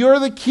way. You're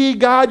the key,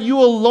 God. You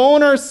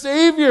alone are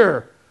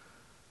Savior.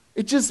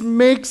 It just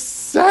makes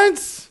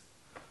sense.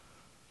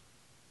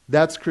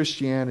 That's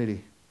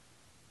Christianity.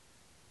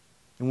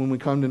 And when we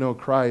come to know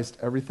Christ,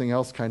 everything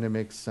else kind of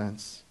makes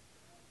sense.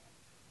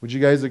 Would you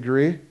guys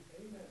agree? Amen.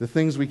 The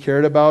things we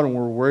cared about and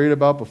were worried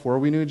about before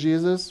we knew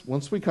Jesus,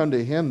 once we come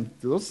to Him,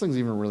 do those things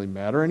even really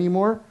matter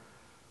anymore?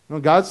 You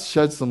know, God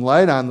shed some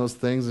light on those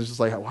things. It's just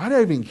like, why do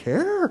I even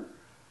care?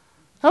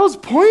 That was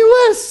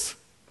pointless.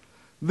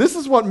 This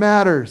is what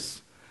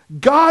matters.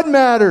 God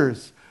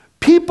matters.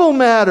 People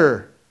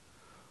matter.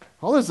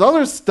 All this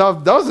other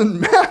stuff doesn't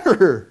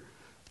matter.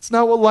 It's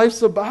not what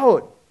life's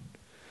about.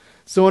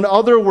 So in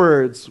other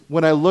words,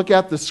 when I look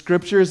at the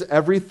Scriptures,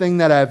 everything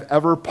that I've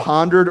ever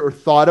pondered or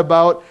thought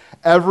about,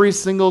 every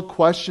single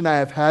question I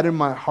have had in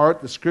my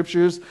heart, the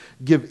Scriptures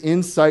give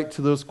insight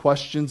to those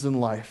questions in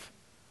life.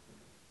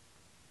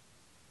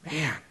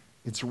 Man,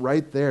 it's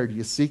right there. Do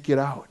you seek it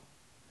out?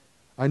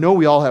 I know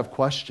we all have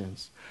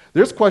questions.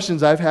 There's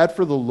questions I've had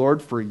for the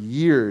Lord for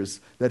years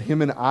that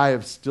Him and I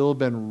have still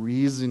been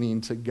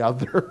reasoning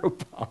together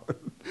about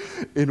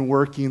and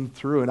working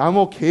through. And I'm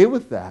okay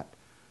with that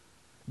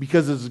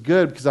because it's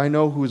good, because I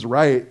know who's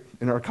right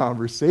in our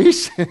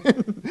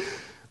conversation.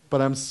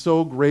 But I'm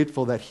so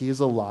grateful that He's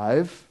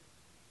alive,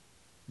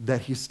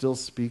 that He still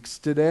speaks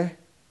today,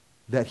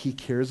 that He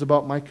cares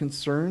about my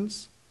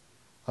concerns,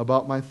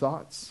 about my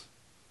thoughts.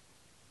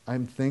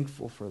 I'm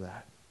thankful for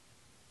that.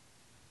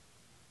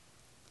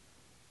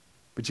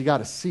 But you got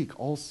to seek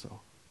also.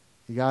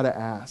 You got to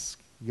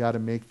ask. You got to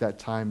make that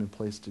time and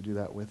place to do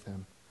that with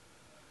Him.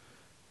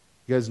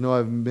 You guys know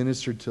I've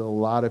ministered to a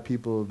lot of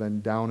people who have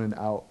been down and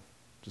out,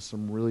 just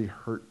some really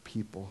hurt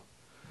people.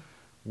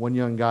 One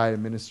young guy I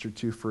ministered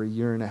to for 1.5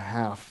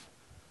 years,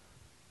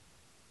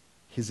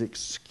 his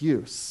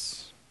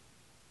excuse,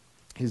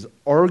 his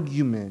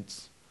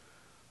argument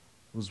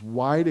was,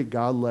 why did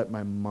God let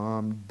my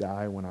mom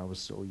die when I was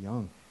so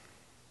young?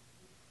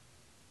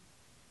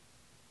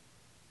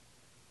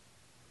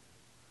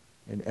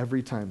 And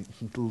every time,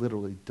 he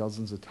literally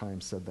dozens of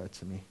times said that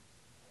to me.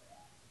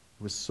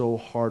 It was so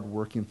hard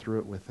working through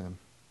it with him.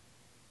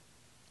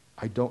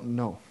 I don't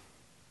know.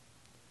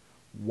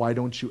 Why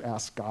don't you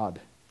ask God?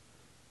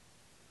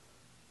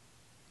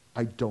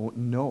 I don't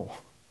know.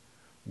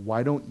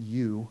 Why don't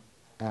you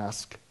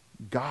ask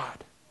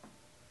God?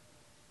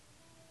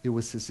 It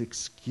was his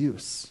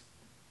excuse.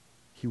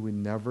 He would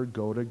never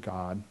go to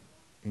God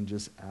and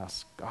just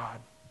ask God.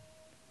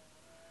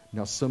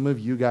 Now, some of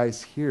you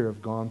guys here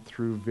have gone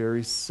through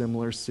very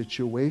similar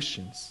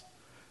situations.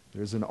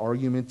 There's an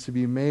argument to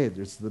be made.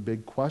 There's the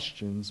big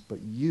questions, but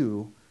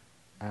you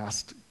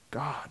asked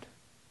God.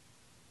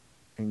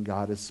 And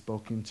God has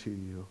spoken to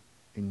you,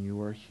 and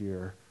you are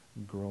here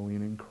growing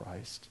in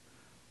Christ,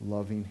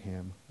 loving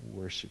Him,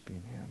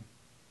 worshiping Him.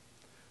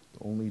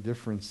 The only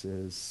difference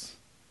is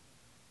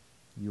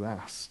you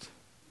asked.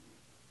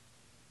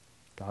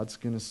 God's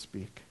going to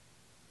speak.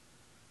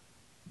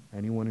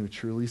 Anyone who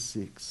truly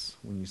seeks,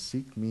 when you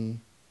seek me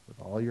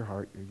with all your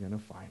heart, you're going to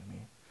find me.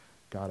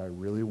 God, I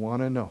really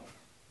want to know.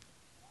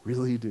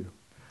 Really do.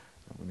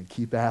 I'm going to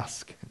keep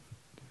asking.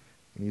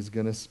 And He's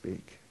going to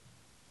speak.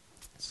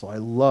 So I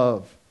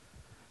love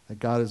that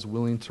God is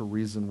willing to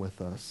reason with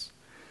us.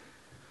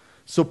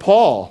 So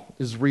Paul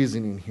is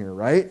reasoning here,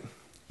 right?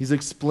 He's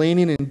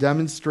explaining and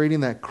demonstrating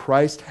that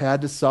Christ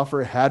had to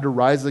suffer, had to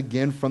rise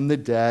again from the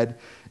dead,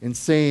 and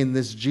saying,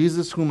 this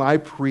Jesus whom I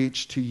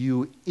preach to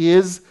you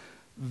is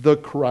the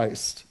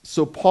Christ.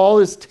 So Paul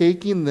is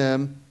taking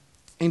them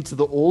into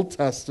the Old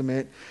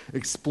Testament,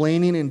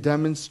 explaining and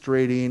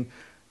demonstrating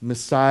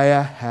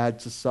Messiah had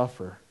to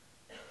suffer.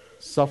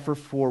 Suffer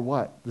for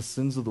what? The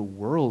sins of the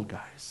world,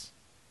 guys.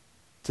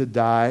 To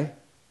die,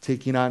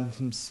 taking on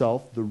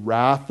himself the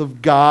wrath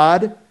of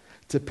God,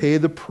 to pay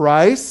the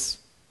price.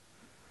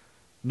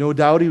 No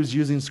doubt he was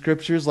using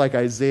scriptures like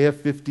Isaiah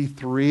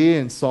 53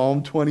 and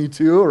Psalm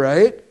 22,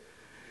 right?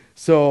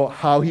 So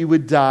how he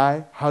would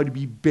die, how to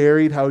be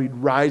buried, how he'd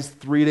rise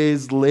 3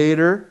 days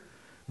later.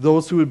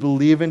 Those who would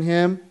believe in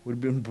him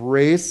would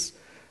embrace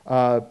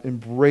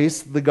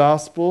the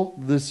gospel,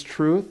 this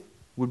truth,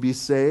 would be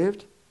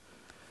saved.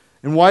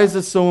 And why is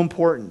this so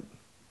important?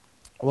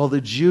 Well, the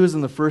Jews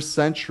in the first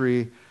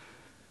century,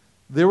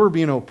 they were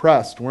being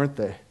oppressed, weren't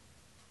they?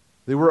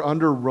 They were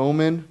under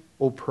Roman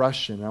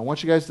oppression. And I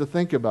want you guys to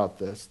think about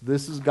this.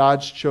 This is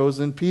God's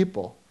chosen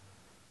people.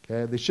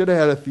 Okay? They should have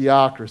had a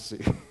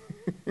theocracy.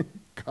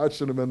 God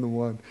should have been the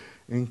one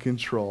in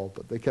control.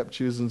 But they kept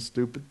choosing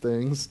stupid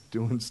things,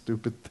 doing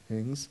stupid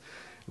things,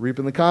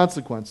 reaping the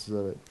consequences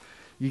of it.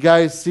 You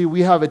guys see,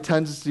 we have a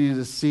tendency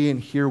to see and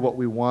hear what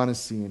we want to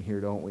see and hear,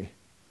 don't we?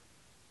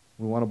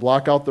 We want to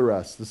block out the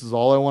rest. This is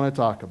all I want to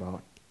talk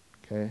about.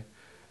 Okay?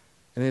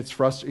 And it's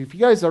frustrating. If you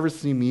guys ever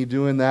see me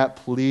doing that,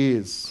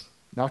 please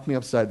knock me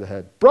upside the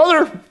head.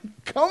 Brother,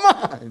 come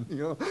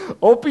on.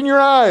 Open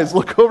your eyes.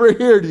 Look over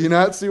here. Do you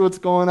not see what's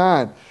going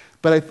on?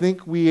 But I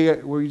think we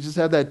just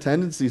have that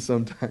tendency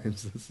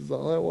sometimes. This is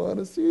all I want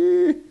to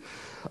see.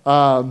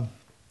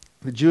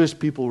 The Jewish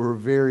people were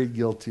very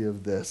guilty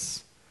of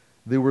this.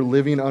 They were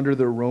living under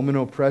the Roman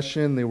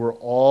oppression. They were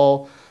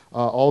all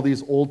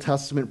these Old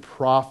Testament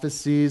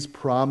prophecies,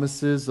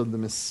 promises of the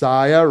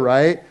Messiah,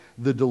 right?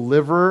 The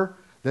deliverer,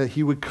 that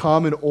he would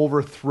come and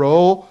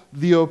overthrow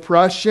the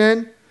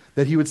oppression,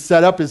 that he would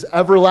set up his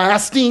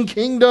everlasting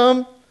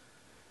kingdom.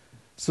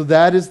 So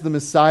that is the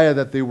Messiah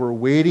that they were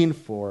waiting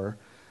for.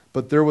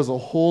 But there was a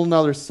whole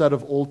nother set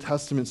of Old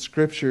Testament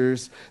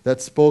scriptures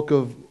that spoke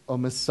of a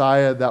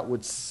Messiah that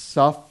would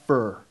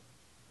suffer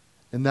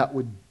and that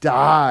would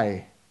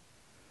die.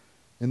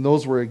 And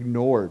those were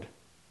ignored.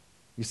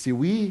 You see,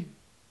 we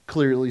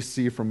clearly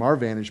see from our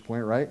vantage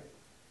point, right?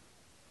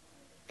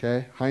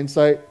 Okay,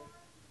 hindsight,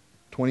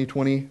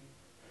 2020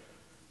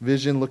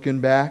 vision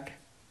looking back.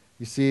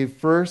 You see,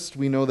 first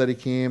we know that he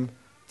came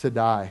to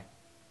die.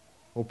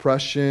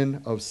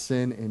 Oppression of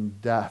sin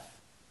and death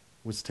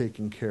was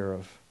taken care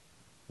of,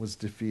 was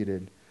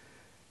defeated.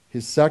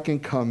 His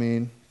second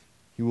coming,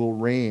 he will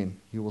reign.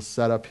 He will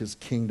set up his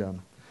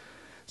kingdom.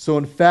 So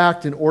in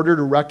fact, in order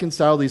to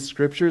reconcile these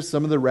scriptures,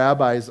 some of the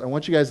rabbis, I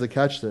want you guys to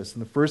catch this.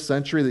 In the first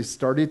century, they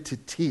started to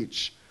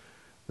teach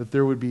that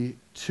there would be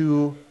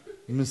two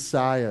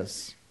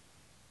messiahs.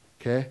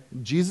 Okay?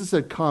 Jesus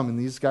had come, and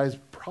these guys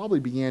probably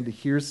began to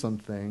hear some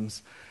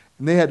things,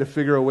 and they had to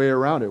figure a way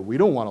around it. We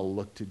don't want to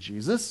look to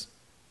Jesus.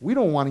 We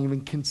don't want to even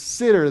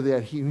consider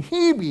that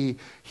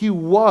he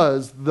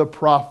was the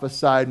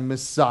prophesied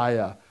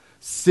Messiah,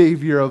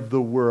 Savior of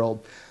the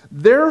world.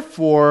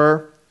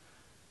 Therefore,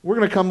 we're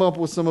going to come up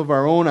with some of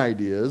our own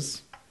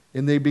ideas,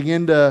 and they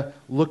begin to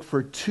look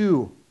for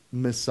two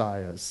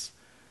messiahs.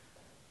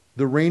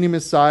 The reigning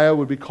Messiah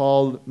would be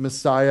called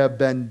Messiah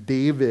ben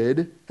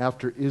David,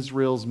 after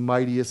Israel's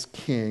mightiest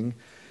king.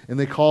 And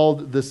they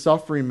called the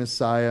suffering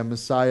Messiah,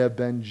 Messiah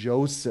ben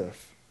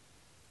Joseph,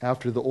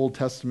 after the Old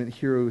Testament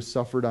hero who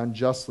suffered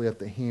unjustly at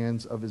the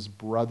hands of his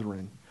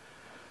brethren.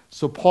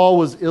 So Paul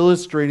was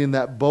illustrating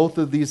that both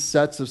of these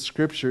sets of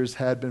scriptures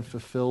had been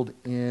fulfilled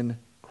in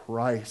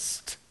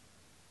Christ.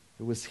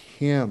 It was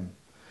him.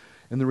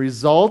 And the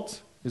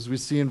result, as we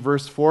see in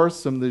verse 4,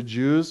 some of the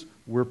Jews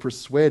were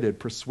persuaded,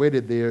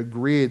 they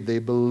agreed, they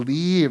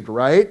believed,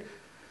 right?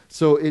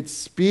 So it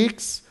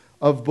speaks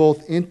of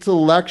both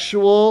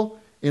intellectual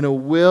and a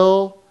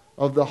will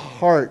of the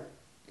heart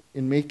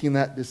in making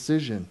that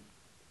decision.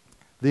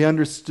 They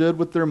understood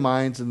with their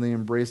minds and they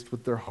embraced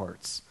with their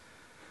hearts.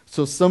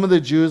 So some of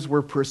the Jews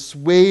were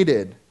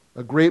persuaded,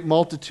 a great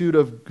multitude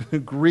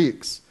of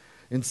Greeks,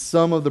 and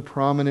some of the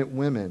prominent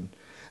women.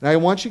 And I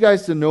want you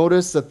guys to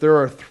notice that there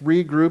are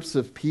three groups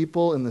of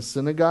people in the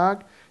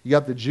synagogue. You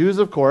got the Jews,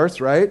 of course,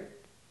 right?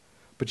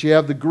 But you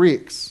have the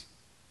Greeks,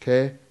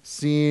 okay?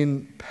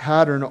 Seeing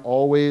pattern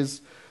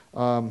always,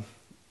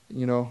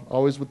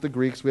 always with the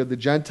Greeks. We have the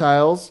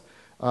Gentiles,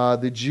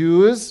 the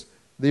Jews.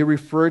 They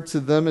referred to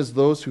them as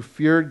those who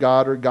feared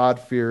God or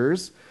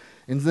God-fearers.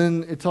 And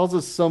then it tells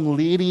us some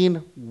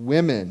leading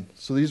women.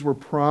 So these were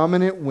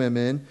prominent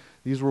women.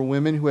 These were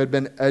women who had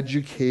been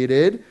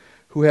educated,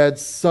 who had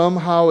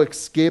somehow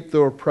escaped the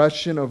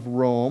oppression of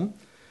Rome.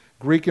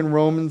 Greek and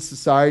Roman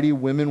society,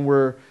 women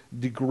were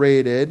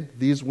degraded.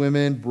 These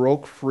women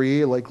broke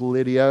free, like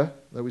Lydia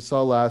that we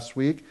saw last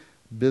week,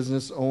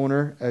 business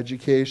owner,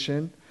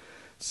 education.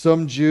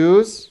 Some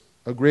Jews,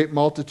 a great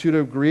multitude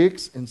of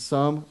Greeks, and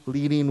some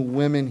leading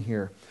women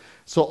here.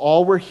 So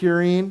all were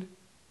hearing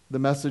the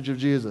message of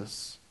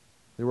Jesus.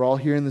 They were all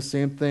hearing the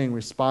same thing,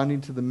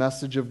 responding to the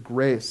message of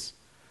grace,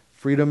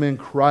 freedom in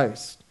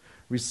Christ,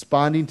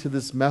 responding to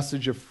this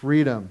message of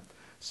freedom.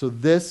 So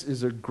this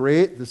is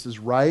this is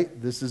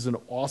right, this is an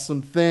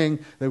awesome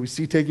thing that we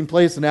see taking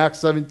place in Acts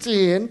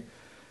 17.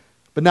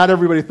 But not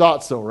everybody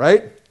thought so,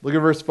 right? Look at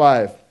verse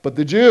 5. But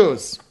the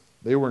Jews,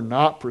 they were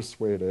not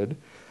persuaded,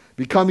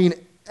 becoming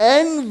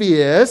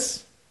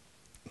envious,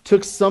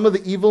 took some of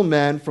the evil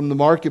men from the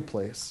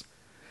marketplace,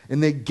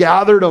 and they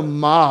gathered a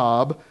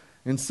mob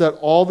and set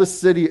all the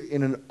city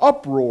in an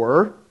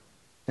uproar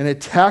and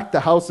attacked the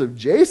house of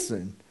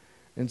Jason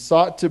and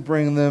sought to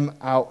bring them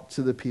out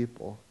to the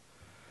people.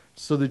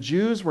 So the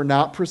Jews were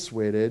not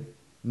persuaded,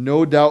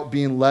 no doubt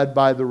being led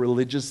by the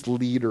religious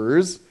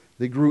leaders.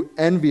 They grew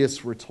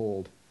envious, we're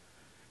told.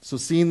 So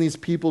seeing these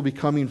people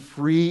becoming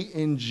free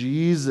in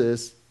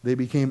Jesus, they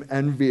became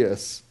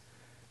envious.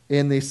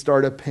 And they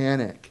start a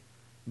panic,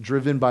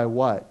 driven by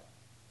what?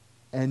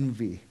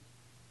 Envy.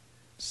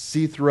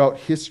 See throughout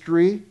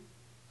history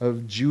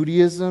of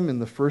Judaism in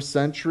the first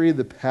century,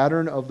 the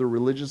pattern of the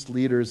religious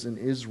leaders in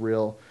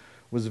Israel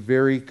was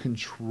very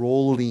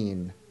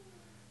controlling.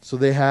 So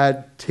they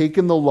had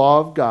taken the law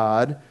of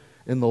God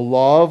and the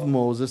law of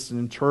Moses and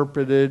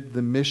interpreted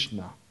the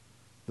Mishnah,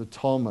 the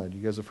Talmud.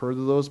 You guys have heard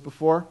of those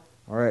before?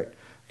 All right.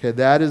 Okay,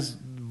 that is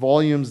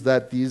volumes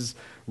that these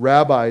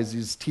rabbis,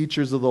 these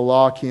teachers of the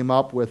law came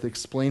up with,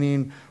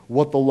 explaining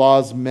what the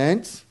laws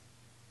meant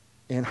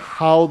and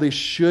how they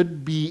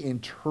should be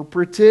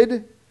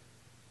interpreted.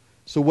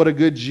 So what a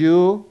good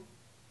Jew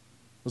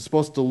was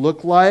supposed to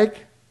look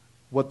like,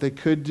 what they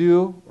could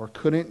do or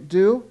couldn't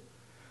do.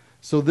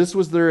 So this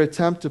was their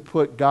attempt to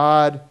put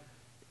God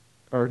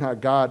and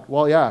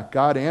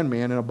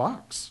man in a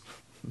box.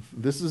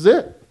 This is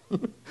it.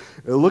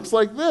 It looks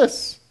like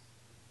this.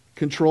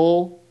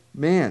 Control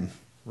man,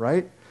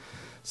 right?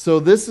 So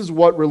this is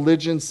what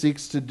religion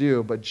seeks to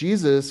do. But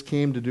Jesus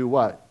came to do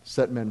what?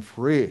 Set men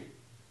free.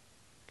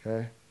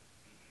 Okay?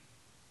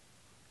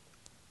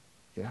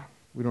 Yeah,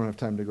 we don't have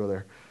time to go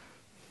there.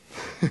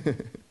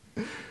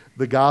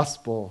 The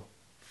gospel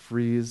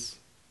frees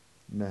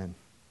men.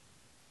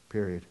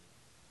 Period.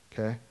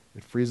 Okay?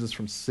 It frees us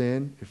from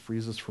sin. It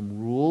frees us from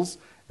rules.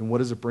 And what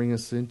does it bring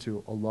us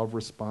into? A love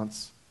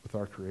response with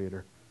our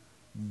Creator.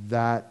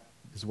 That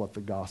is what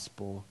the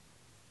gospel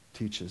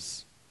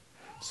teaches.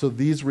 So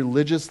these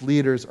religious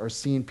leaders are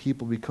seeing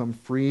people become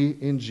free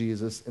in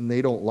Jesus, and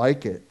they don't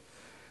like it.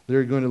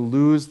 They're going to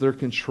lose their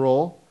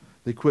control.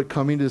 They quit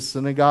coming to the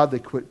synagogue. They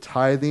quit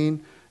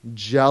tithing.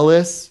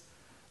 Jealous.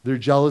 Their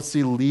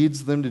jealousy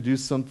leads them to do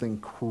something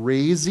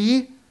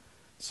crazy.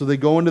 So they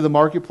go into the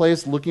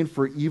marketplace looking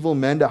for evil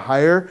men to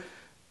hire.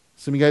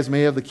 Some of you guys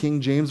may have the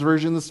King James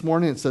Version this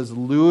morning. It says,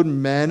 lewd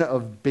men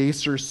of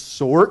baser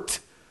sort.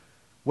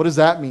 What does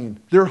that mean?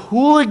 They're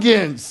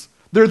hooligans.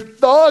 They're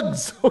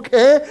thugs,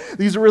 okay?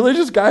 These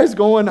religious guys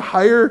go and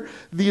hire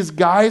these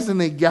guys and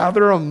they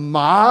gather a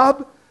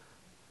mob.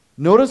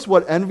 Notice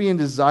what envy and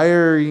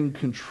desiring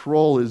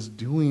control is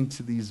doing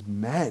to these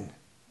men.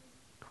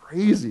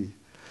 Crazy.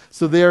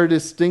 So they are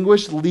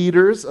distinguished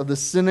leaders of the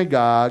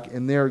synagogue,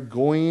 and they are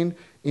going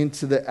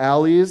into the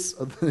alleys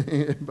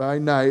by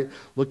night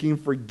looking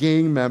for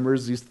gang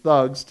members, these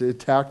thugs, to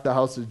attack the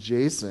house of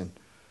Jason.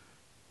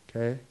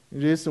 Okay?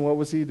 And Jason, what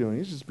was he doing?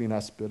 He's just being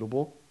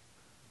hospitable,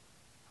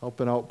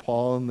 helping out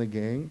Paul and the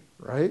gang,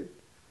 right?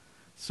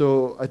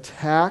 So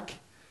attack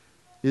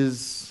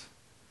is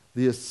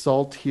the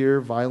assault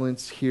here,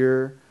 violence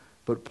here,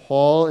 but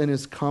Paul and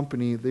his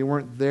company, they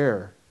weren't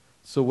there.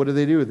 So what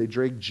do? They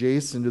drag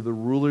Jason to the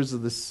rulers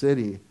of the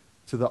city,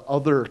 to the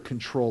other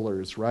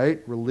controllers,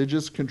 right?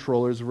 Religious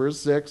controllers, verse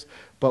 6.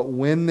 But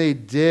when they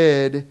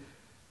did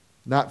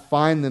not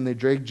find them, they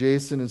dragged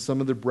Jason and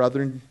some of the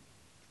brethren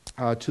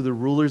to the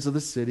rulers of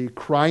the city,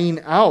 crying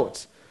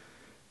out,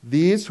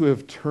 "These who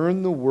have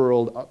turned the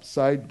world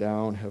upside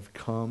down have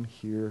come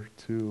here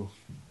too."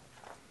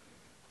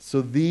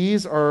 So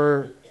these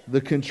are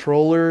the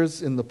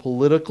controllers in the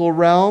political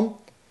realm.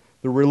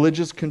 The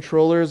religious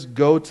controllers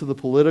go to the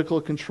political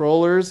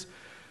controllers.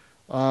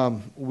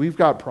 We've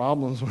got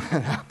problems when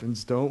that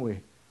happens, don't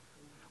we?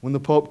 When the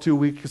Pope 2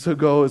 weeks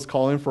ago is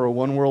calling for a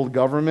one-world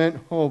government,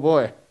 oh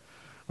boy, we're going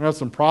to have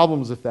some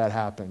problems if that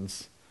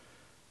happens.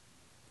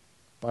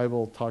 The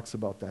Bible talks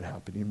about that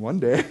happening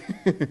one day.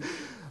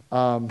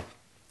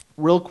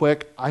 Real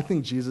quick, I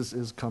think Jesus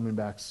is coming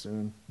back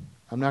soon.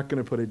 I'm not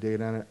going to put a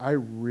date on it. I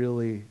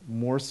really,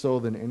 more so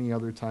than any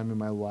other time in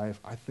my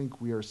life, I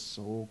think we are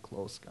so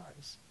close,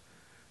 guys.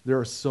 There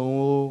are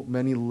so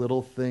many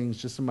little things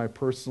just in my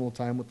personal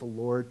time with the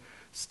Lord,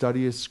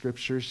 study of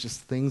scriptures,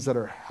 just things that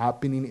are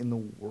happening in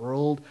the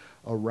world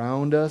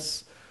around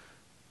us.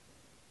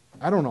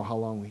 I don't know how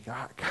long we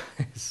got,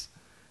 guys.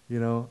 You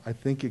know, I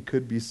think it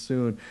could be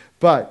soon.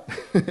 But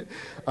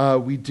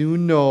we do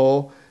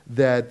know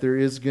that there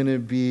is going to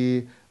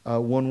be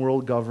one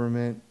world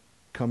government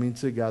coming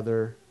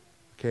together.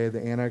 Okay, the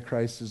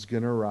Antichrist is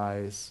going to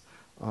rise.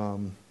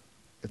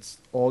 It's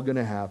all going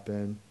to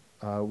happen.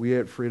 We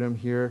at Freedom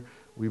here,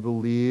 we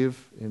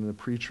believe in the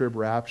pre-trib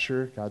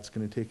rapture. God's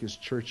going to take his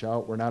church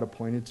out. We're not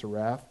appointed to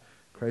wrath.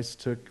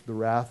 Christ took the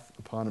wrath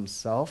upon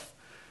himself.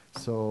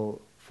 So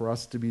for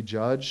us to be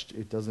judged,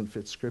 it doesn't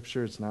fit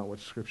Scripture. It's not what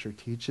Scripture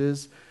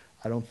teaches.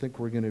 I don't think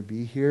we're going to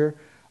be here.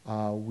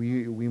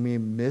 We may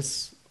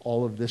miss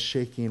all of this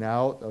shaking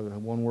out,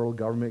 one world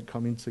government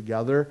coming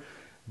together,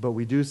 but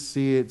we do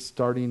see it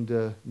starting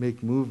to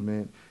make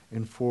movement.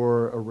 And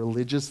for a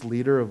religious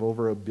leader of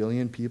over 1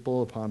 billion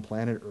people upon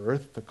planet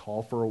Earth to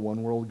call for a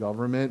one-world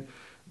government,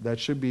 that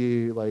should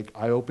be like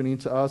eye-opening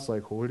to us,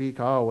 like, holy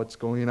cow, what's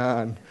going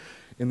on?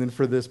 And then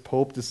for this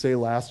Pope to say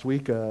last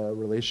week a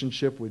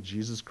relationship with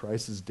Jesus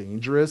Christ is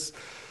dangerous,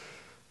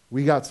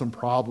 we got some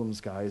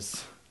problems,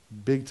 guys.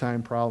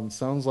 Big-time problems.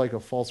 Sounds like a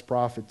false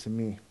prophet to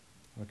me,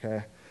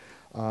 okay?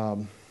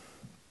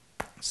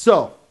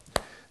 So,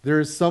 there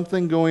is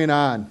something going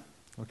on.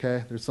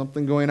 Okay, there's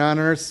something going on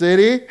in our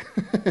city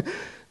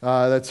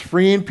that's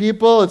freeing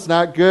people. It's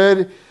not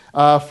good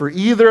for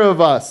either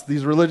of us,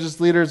 these religious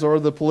leaders or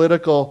the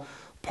political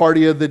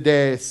party of the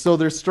day. So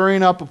they're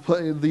stirring up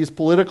these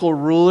political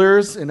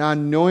rulers, and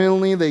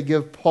unknowingly they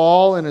give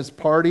Paul and his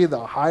party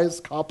the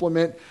highest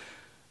compliment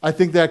I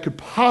think that could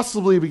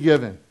possibly be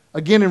given.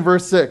 Again in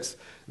verse 6,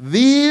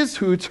 "These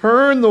who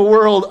turn the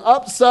world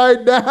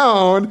upside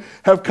down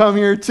have come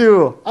here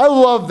too." I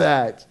love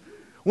that.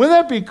 Wouldn't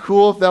that be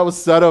cool if that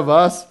was said of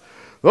us?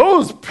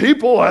 Those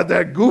people at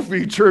that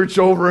goofy church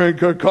over in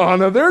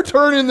Kakana, they're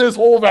turning this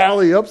whole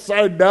valley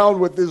upside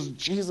down with this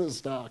Jesus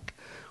talk.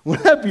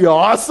 Wouldn't that be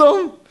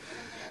awesome?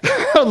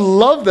 I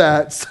love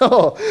that.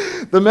 So,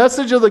 the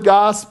message of the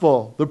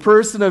gospel, the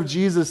person of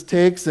Jesus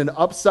takes an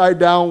upside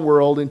down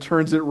world and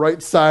turns it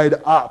right side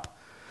up.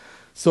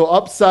 So,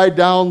 upside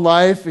down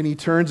life, and he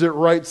turns it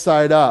right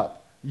side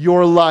up.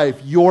 Your life,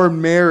 your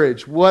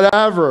marriage,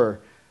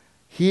 whatever.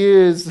 He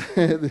is,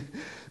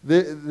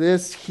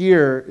 this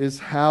here is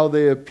how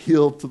they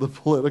appeal to the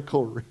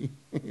political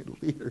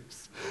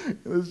leaders.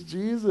 It was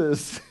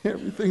Jesus.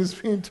 Everything's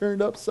being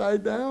turned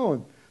upside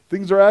down.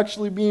 Things are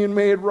actually being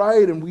made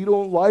right, and we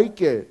don't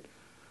like it.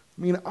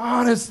 I mean,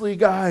 honestly,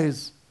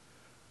 guys,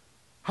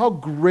 how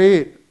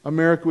great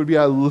America would be.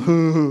 I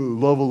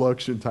love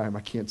election time.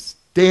 I can't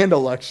stand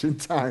election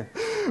time.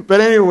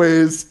 But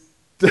anyways,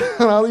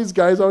 all these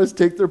guys always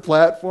take their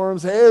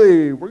platforms.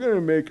 Hey, we're going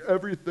to make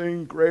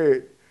everything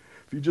great.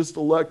 If you just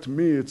elect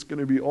me, it's going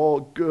to be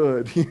all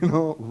good.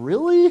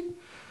 Really?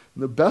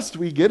 The best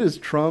we get is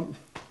Trump.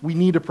 We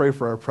need to pray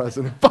for our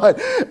president.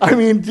 But, I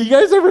mean, do you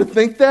guys ever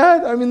think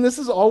that? I mean, this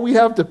is all we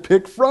have to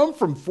pick from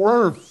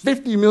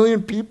 450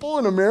 million people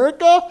in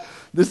America?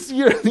 This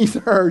year, these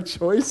are our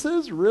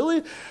choices?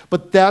 Really?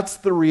 But that's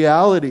the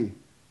reality.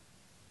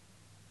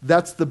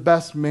 That's the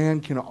best man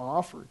can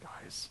offer,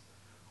 guys.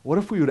 What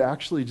if we would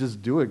actually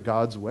just do it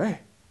God's way?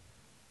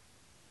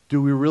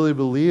 Do we really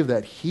believe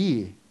that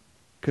He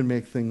can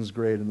make things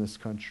great in this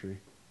country?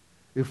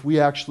 If we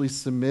actually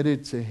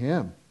submitted to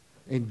Him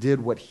and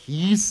did what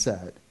He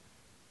said.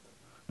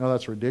 No,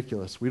 that's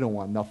ridiculous. We don't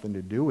want nothing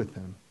to do with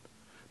Him.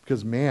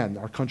 Because, man,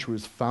 our country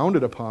was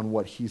founded upon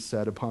what He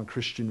said, upon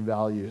Christian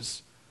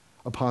values,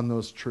 upon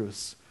those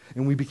truths.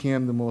 And we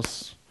became the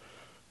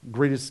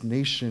greatest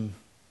nation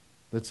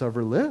that's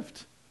ever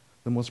lived.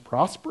 The most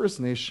prosperous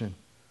nation.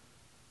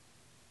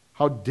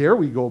 How dare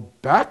we go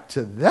back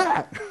to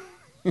that?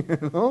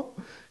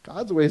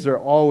 God's ways are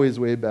always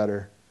way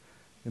better.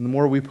 And the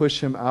more we push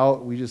Him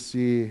out, we just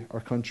see our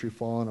country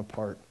falling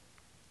apart.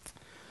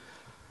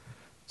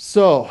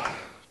 So,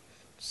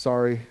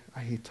 sorry,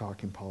 I hate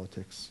talking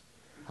politics.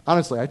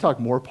 Honestly, I talk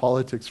more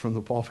politics from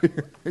the pulpit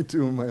than I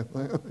do in my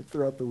life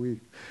throughout the week.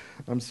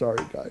 I'm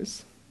sorry,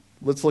 guys.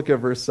 Let's look at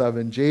verse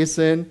 7.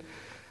 Jason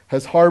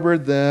has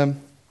harbored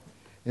them,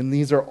 and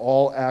these are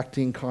all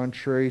acting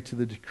contrary to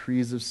the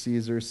decrees of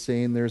Caesar,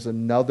 saying there's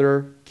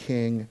another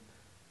king,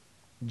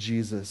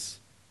 Jesus.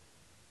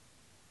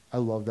 I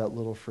love that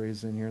little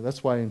phrase in here.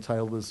 That's why I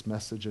entitled this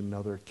message,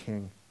 Another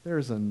King.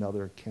 There's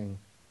another king,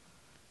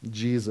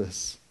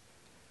 Jesus.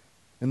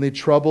 And they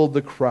troubled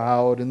the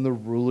crowd and the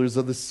rulers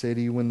of the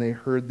city when they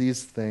heard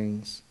these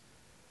things.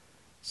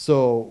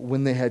 So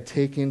when they had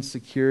taken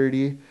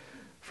security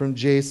from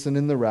Jason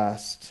and the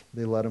rest,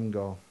 they let him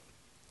go.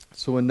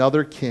 So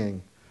another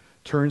king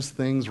turns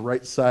things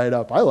right side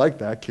up. I like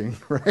that king,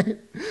 right?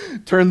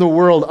 Turn the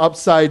world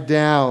upside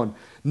down.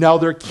 Now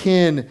their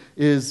kin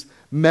is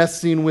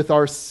messing with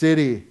our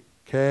city,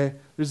 okay?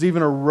 There's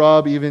even a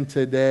rub even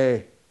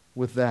today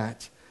with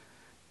that.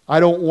 I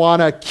don't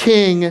want a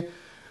king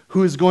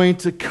who is going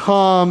to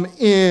come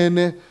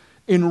in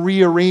and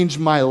rearrange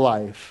my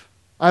life.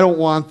 I don't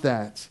want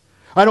that.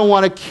 I don't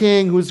want a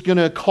king who's going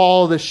to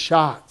call the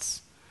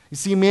shots. You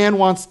see, man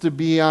wants to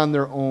be on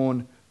their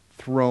own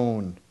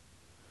throne.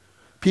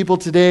 People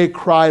today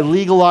cry,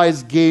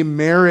 legalize gay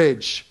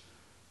marriage.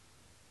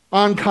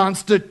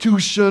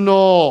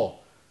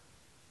 Unconstitutional.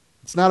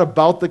 It's not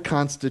about the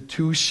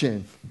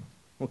Constitution,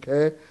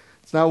 okay?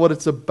 It's not what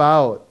it's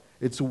about.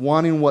 It's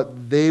wanting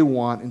what they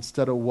want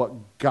instead of what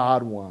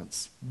God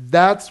wants.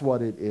 That's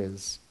what it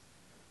is.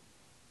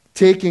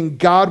 Taking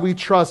God we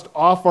trust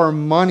off our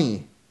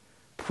money,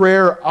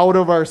 prayer out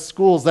of our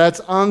schools,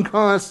 that's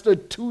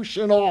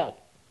unconstitutional.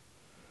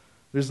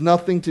 There's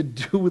nothing to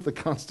do with the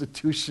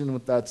Constitution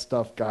with that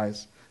stuff,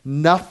 guys.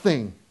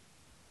 Nothing.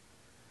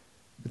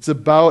 It's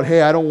about,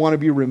 hey, I don't want to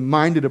be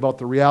reminded about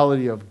the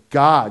reality of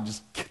God.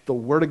 Just get the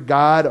Word of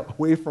God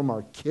away from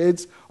our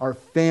kids, our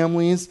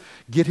families.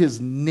 Get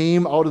His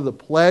name out of the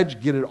pledge.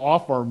 Get it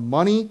off our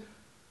money.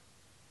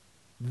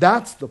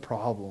 That's the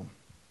problem.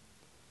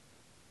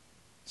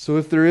 So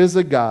if there is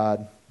a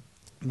God,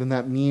 then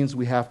that means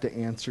we have to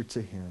answer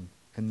to Him.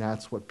 And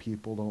that's what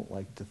people don't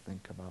like to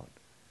think about.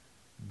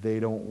 They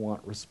don't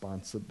want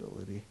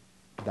responsibility.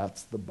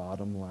 That's the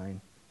bottom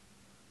line.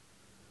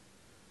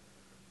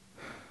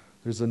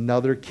 There's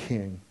another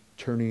king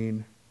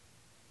turning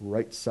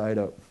right side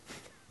up.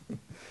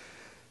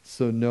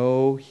 So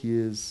no, he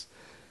is,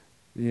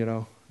 they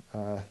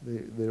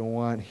don't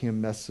want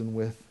him messing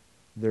with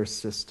their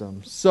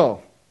system.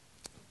 So,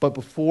 but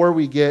before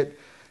we get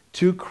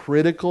too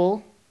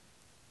critical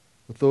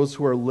with those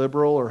who are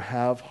liberal or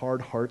have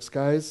hard hearts,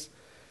 guys,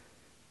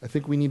 I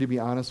think we need to be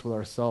honest with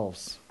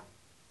ourselves.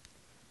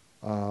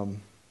 Because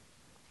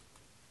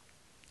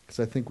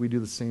I think we do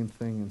the same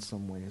thing in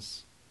some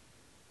ways.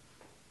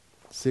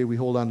 Say we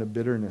hold on to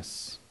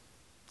bitterness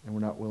and we're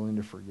not willing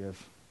to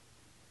forgive.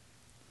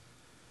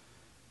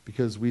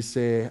 Because we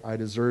say, I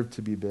deserve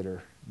to be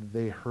bitter.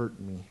 They hurt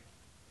me.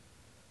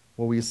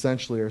 What we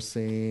essentially are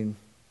saying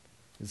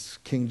is,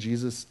 King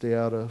Jesus, stay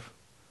out of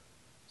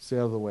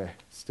the way.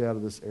 Stay out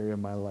of this area of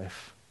my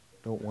life.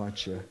 Don't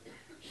want you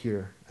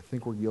here. I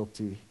think we're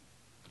guilty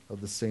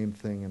of the same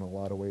thing in a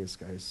lot of ways,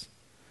 guys.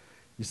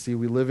 You see,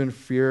 we live in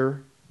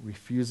fear,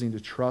 refusing to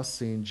trust,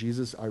 saying,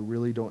 Jesus, I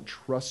really don't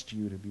trust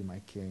you to be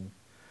my king.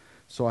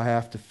 So I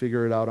have to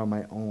figure it out on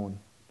my own.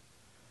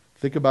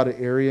 Think about an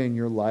area in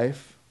your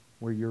life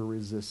where you're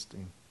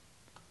resisting.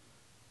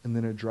 And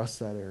then address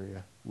that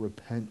area.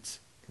 Repent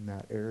in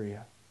that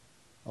area.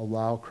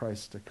 Allow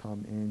Christ to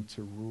come in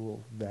to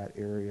rule that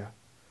area.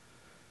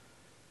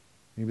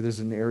 Maybe there's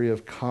an area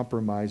of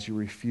compromise you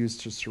refuse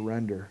to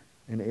surrender.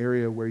 An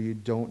area where you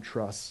don't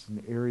trust.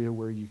 An area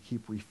where you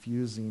keep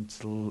refusing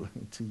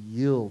to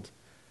yield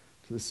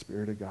to the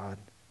Spirit of God.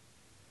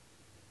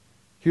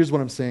 Here's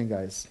what I'm saying,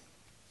 guys.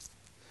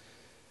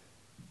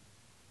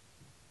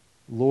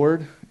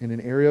 Lord, in an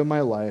area of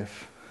my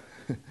life,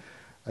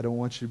 I don't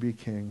want you to be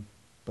king,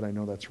 but I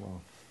know that's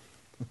wrong.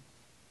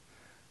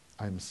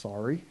 I'm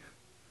sorry.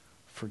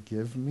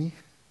 Forgive me.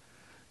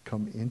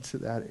 Come into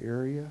that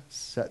area.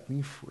 Set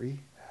me free.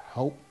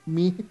 Help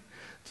me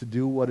to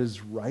do what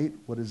is right,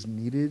 what is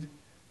needed,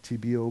 to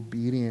be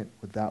obedient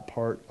with that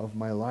part of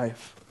my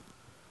life.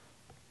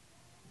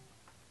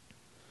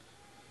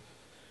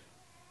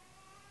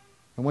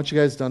 I want you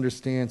guys to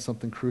understand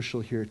something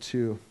crucial here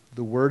too.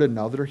 The word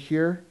another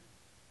here,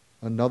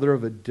 another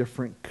of a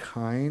different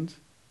kind.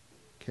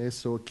 Okay,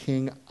 so a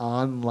king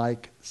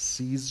unlike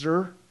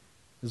Caesar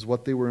is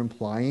what they were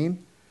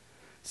implying.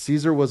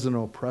 Caesar was an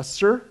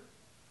oppressor.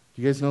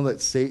 You guys know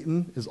that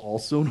Satan is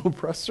also an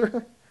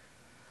oppressor?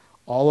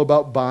 All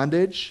about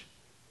bondage,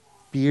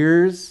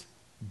 fears,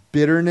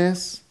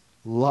 bitterness,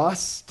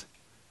 lust,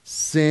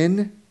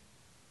 sin.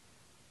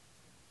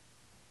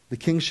 The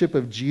kingship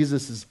of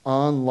Jesus is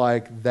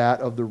unlike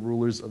that of the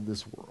rulers of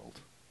this world.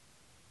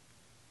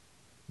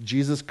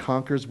 Jesus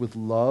conquers with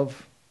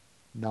love,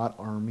 not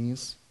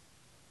armies.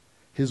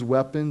 His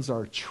weapons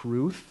are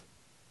truth,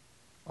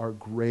 are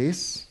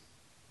grace.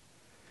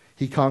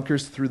 He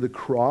conquers through the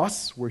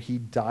cross where he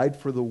died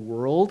for the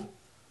world.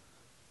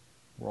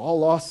 We're all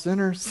lost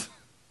sinners.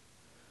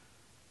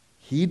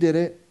 He did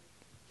it.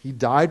 He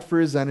died for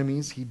his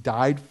enemies. He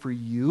died for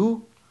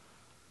you.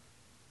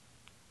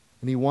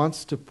 And he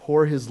wants to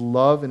pour his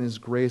love and his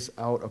grace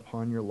out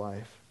upon your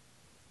life.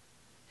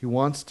 He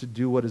wants to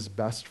do what is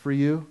best for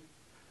you.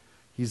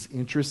 He's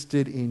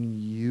interested in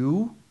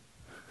you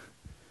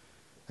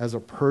as a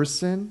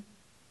person,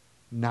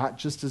 not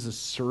just as a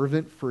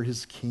servant for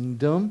his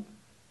kingdom.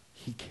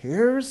 He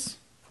cares.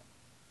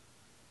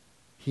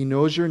 He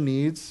knows your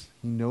needs.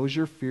 He knows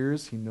your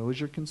fears. He knows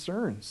your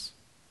concerns.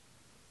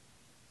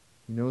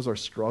 He knows our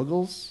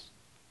struggles.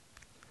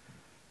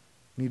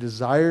 And he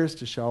desires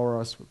to shower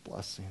us with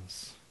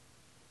blessings.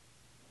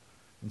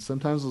 And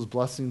sometimes those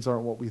blessings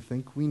aren't what we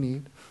think we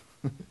need.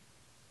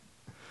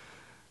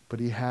 But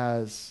he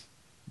has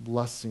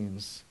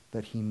blessings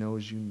that he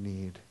knows you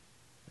need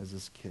as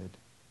his kid.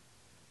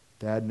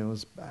 Dad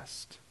knows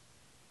best.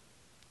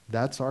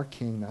 That's our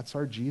King. That's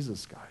our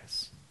Jesus,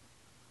 guys.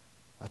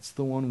 That's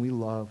the one we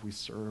love, we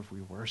serve,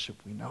 we worship,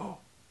 we know.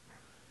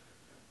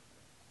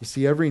 You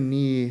see, every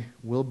knee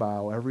will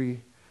bow,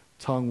 every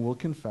tongue will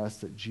confess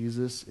that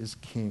Jesus is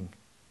King,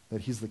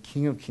 that he's the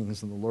King of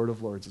kings and the Lord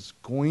of lords. It's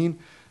going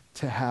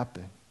to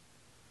happen.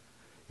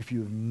 If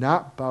you have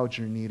not bowed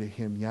your knee to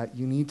him yet,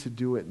 you need to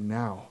do it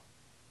now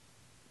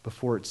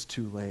before it's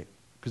too late.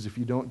 Because if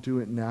you don't do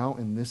it now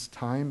in this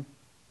time,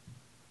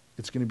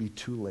 it's going to be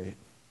too late.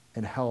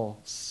 And hell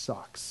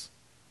sucks.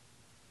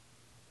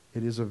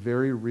 It is a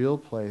very real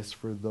place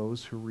for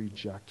those who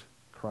reject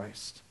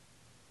Christ.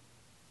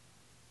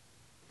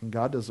 And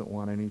God doesn't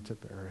want any to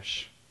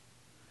perish.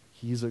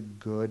 He's a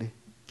good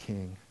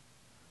king.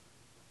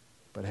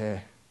 But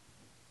hey,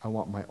 I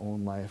want my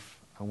own life.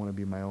 I want to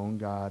be my own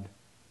God.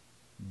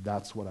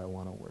 That's what I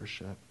want to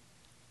worship.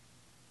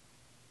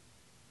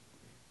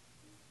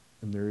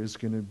 And there is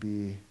going to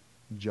be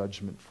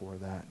judgment for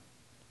that.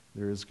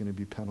 There is going to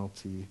be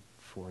penalty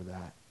for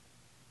that.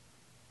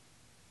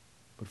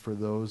 But for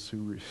those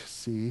who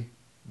see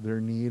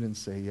their need and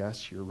say,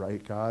 yes, you're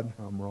right, God,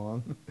 I'm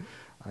wrong.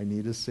 I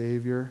need a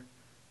Savior.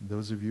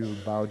 Those of you who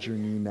bowed your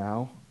knee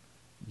now,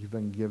 you've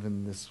been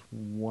given this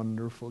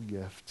wonderful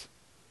gift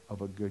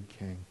of a good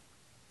king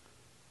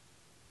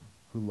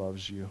who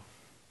loves you.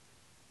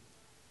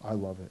 I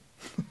love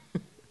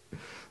it.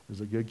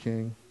 There's a good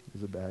king,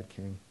 there's a bad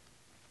king.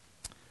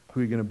 Who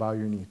are you going to bow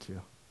your knee to?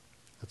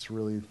 That's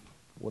really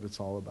what it's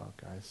all about,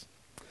 guys.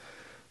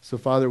 So,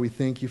 Father, we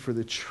thank you for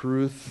the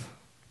truth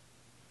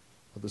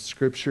of the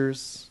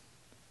Scriptures,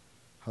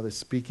 how they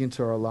speak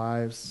into our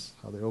lives,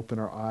 how they open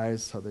our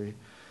eyes, how they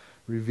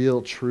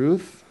reveal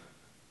truth.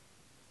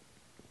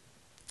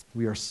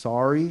 We are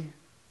sorry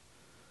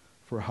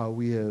for how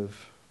we have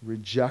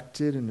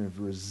rejected and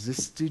have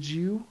resisted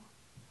you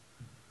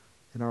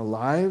in our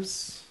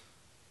lives,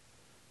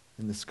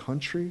 in this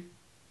country,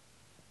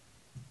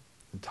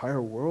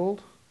 entire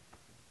world.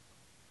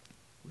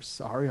 We're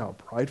sorry how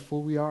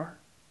prideful we are,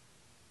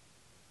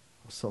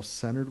 how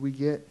self-centered we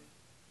get.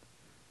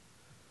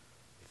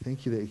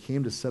 Thank you that you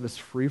came to set us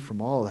free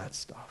from all of that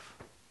stuff,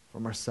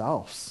 from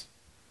ourselves.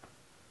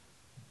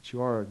 That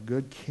you are a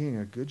good king,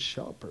 a good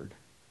shepherd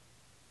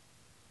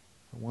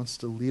that wants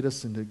to lead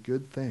us into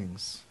good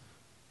things,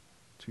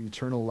 to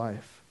eternal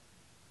life.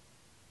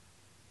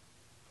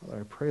 Father,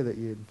 I pray that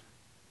you'd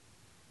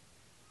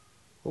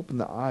open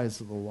the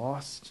eyes of the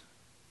lost.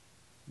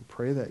 We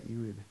pray that you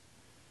would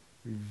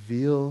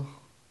reveal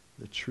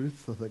the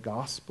truth of the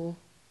gospel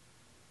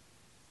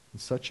in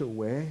such a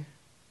way.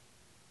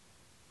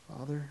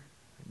 Father,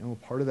 I know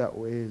part of that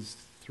way is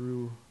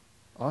through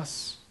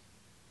us,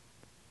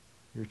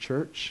 your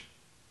church.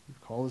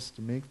 You've called us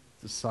to make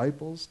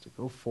disciples, to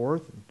go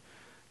forth and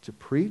to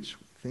preach.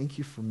 Thank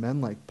you for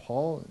men like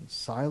Paul and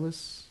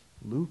Silas,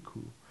 Luke,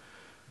 who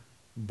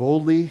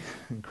boldly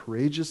and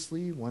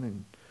courageously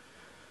went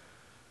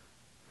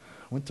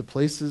to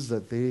places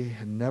that they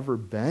had never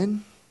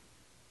been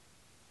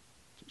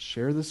to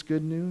share this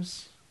good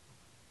news.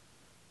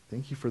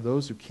 Thank you for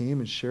those who came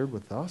and shared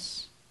with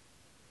us.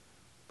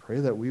 Pray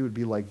that we would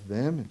be like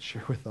them and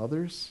share with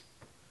others.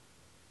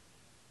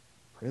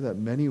 Pray that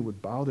many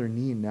would bow their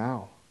knee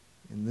now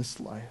in this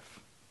life.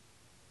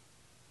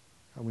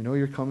 God, we know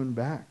you're coming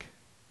back.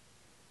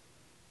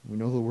 We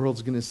know the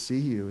world's going to see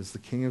you as the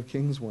King of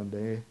Kings one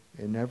day,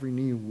 and every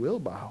knee will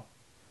bow.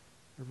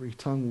 Every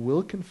tongue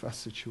will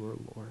confess that you are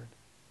Lord.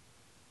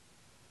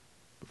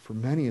 But for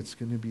many, it's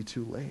going to be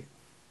too late.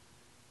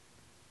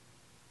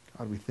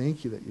 God, we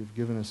thank you that you've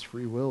given us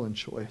free will and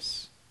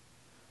choice.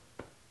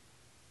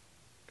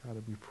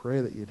 God, we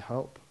pray that you'd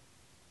help.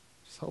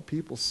 Just help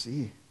people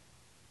see.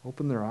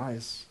 Open their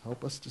eyes.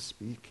 Help us to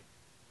speak.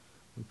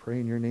 We pray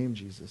in your name,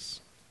 Jesus.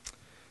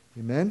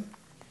 Amen.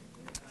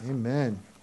 Amen.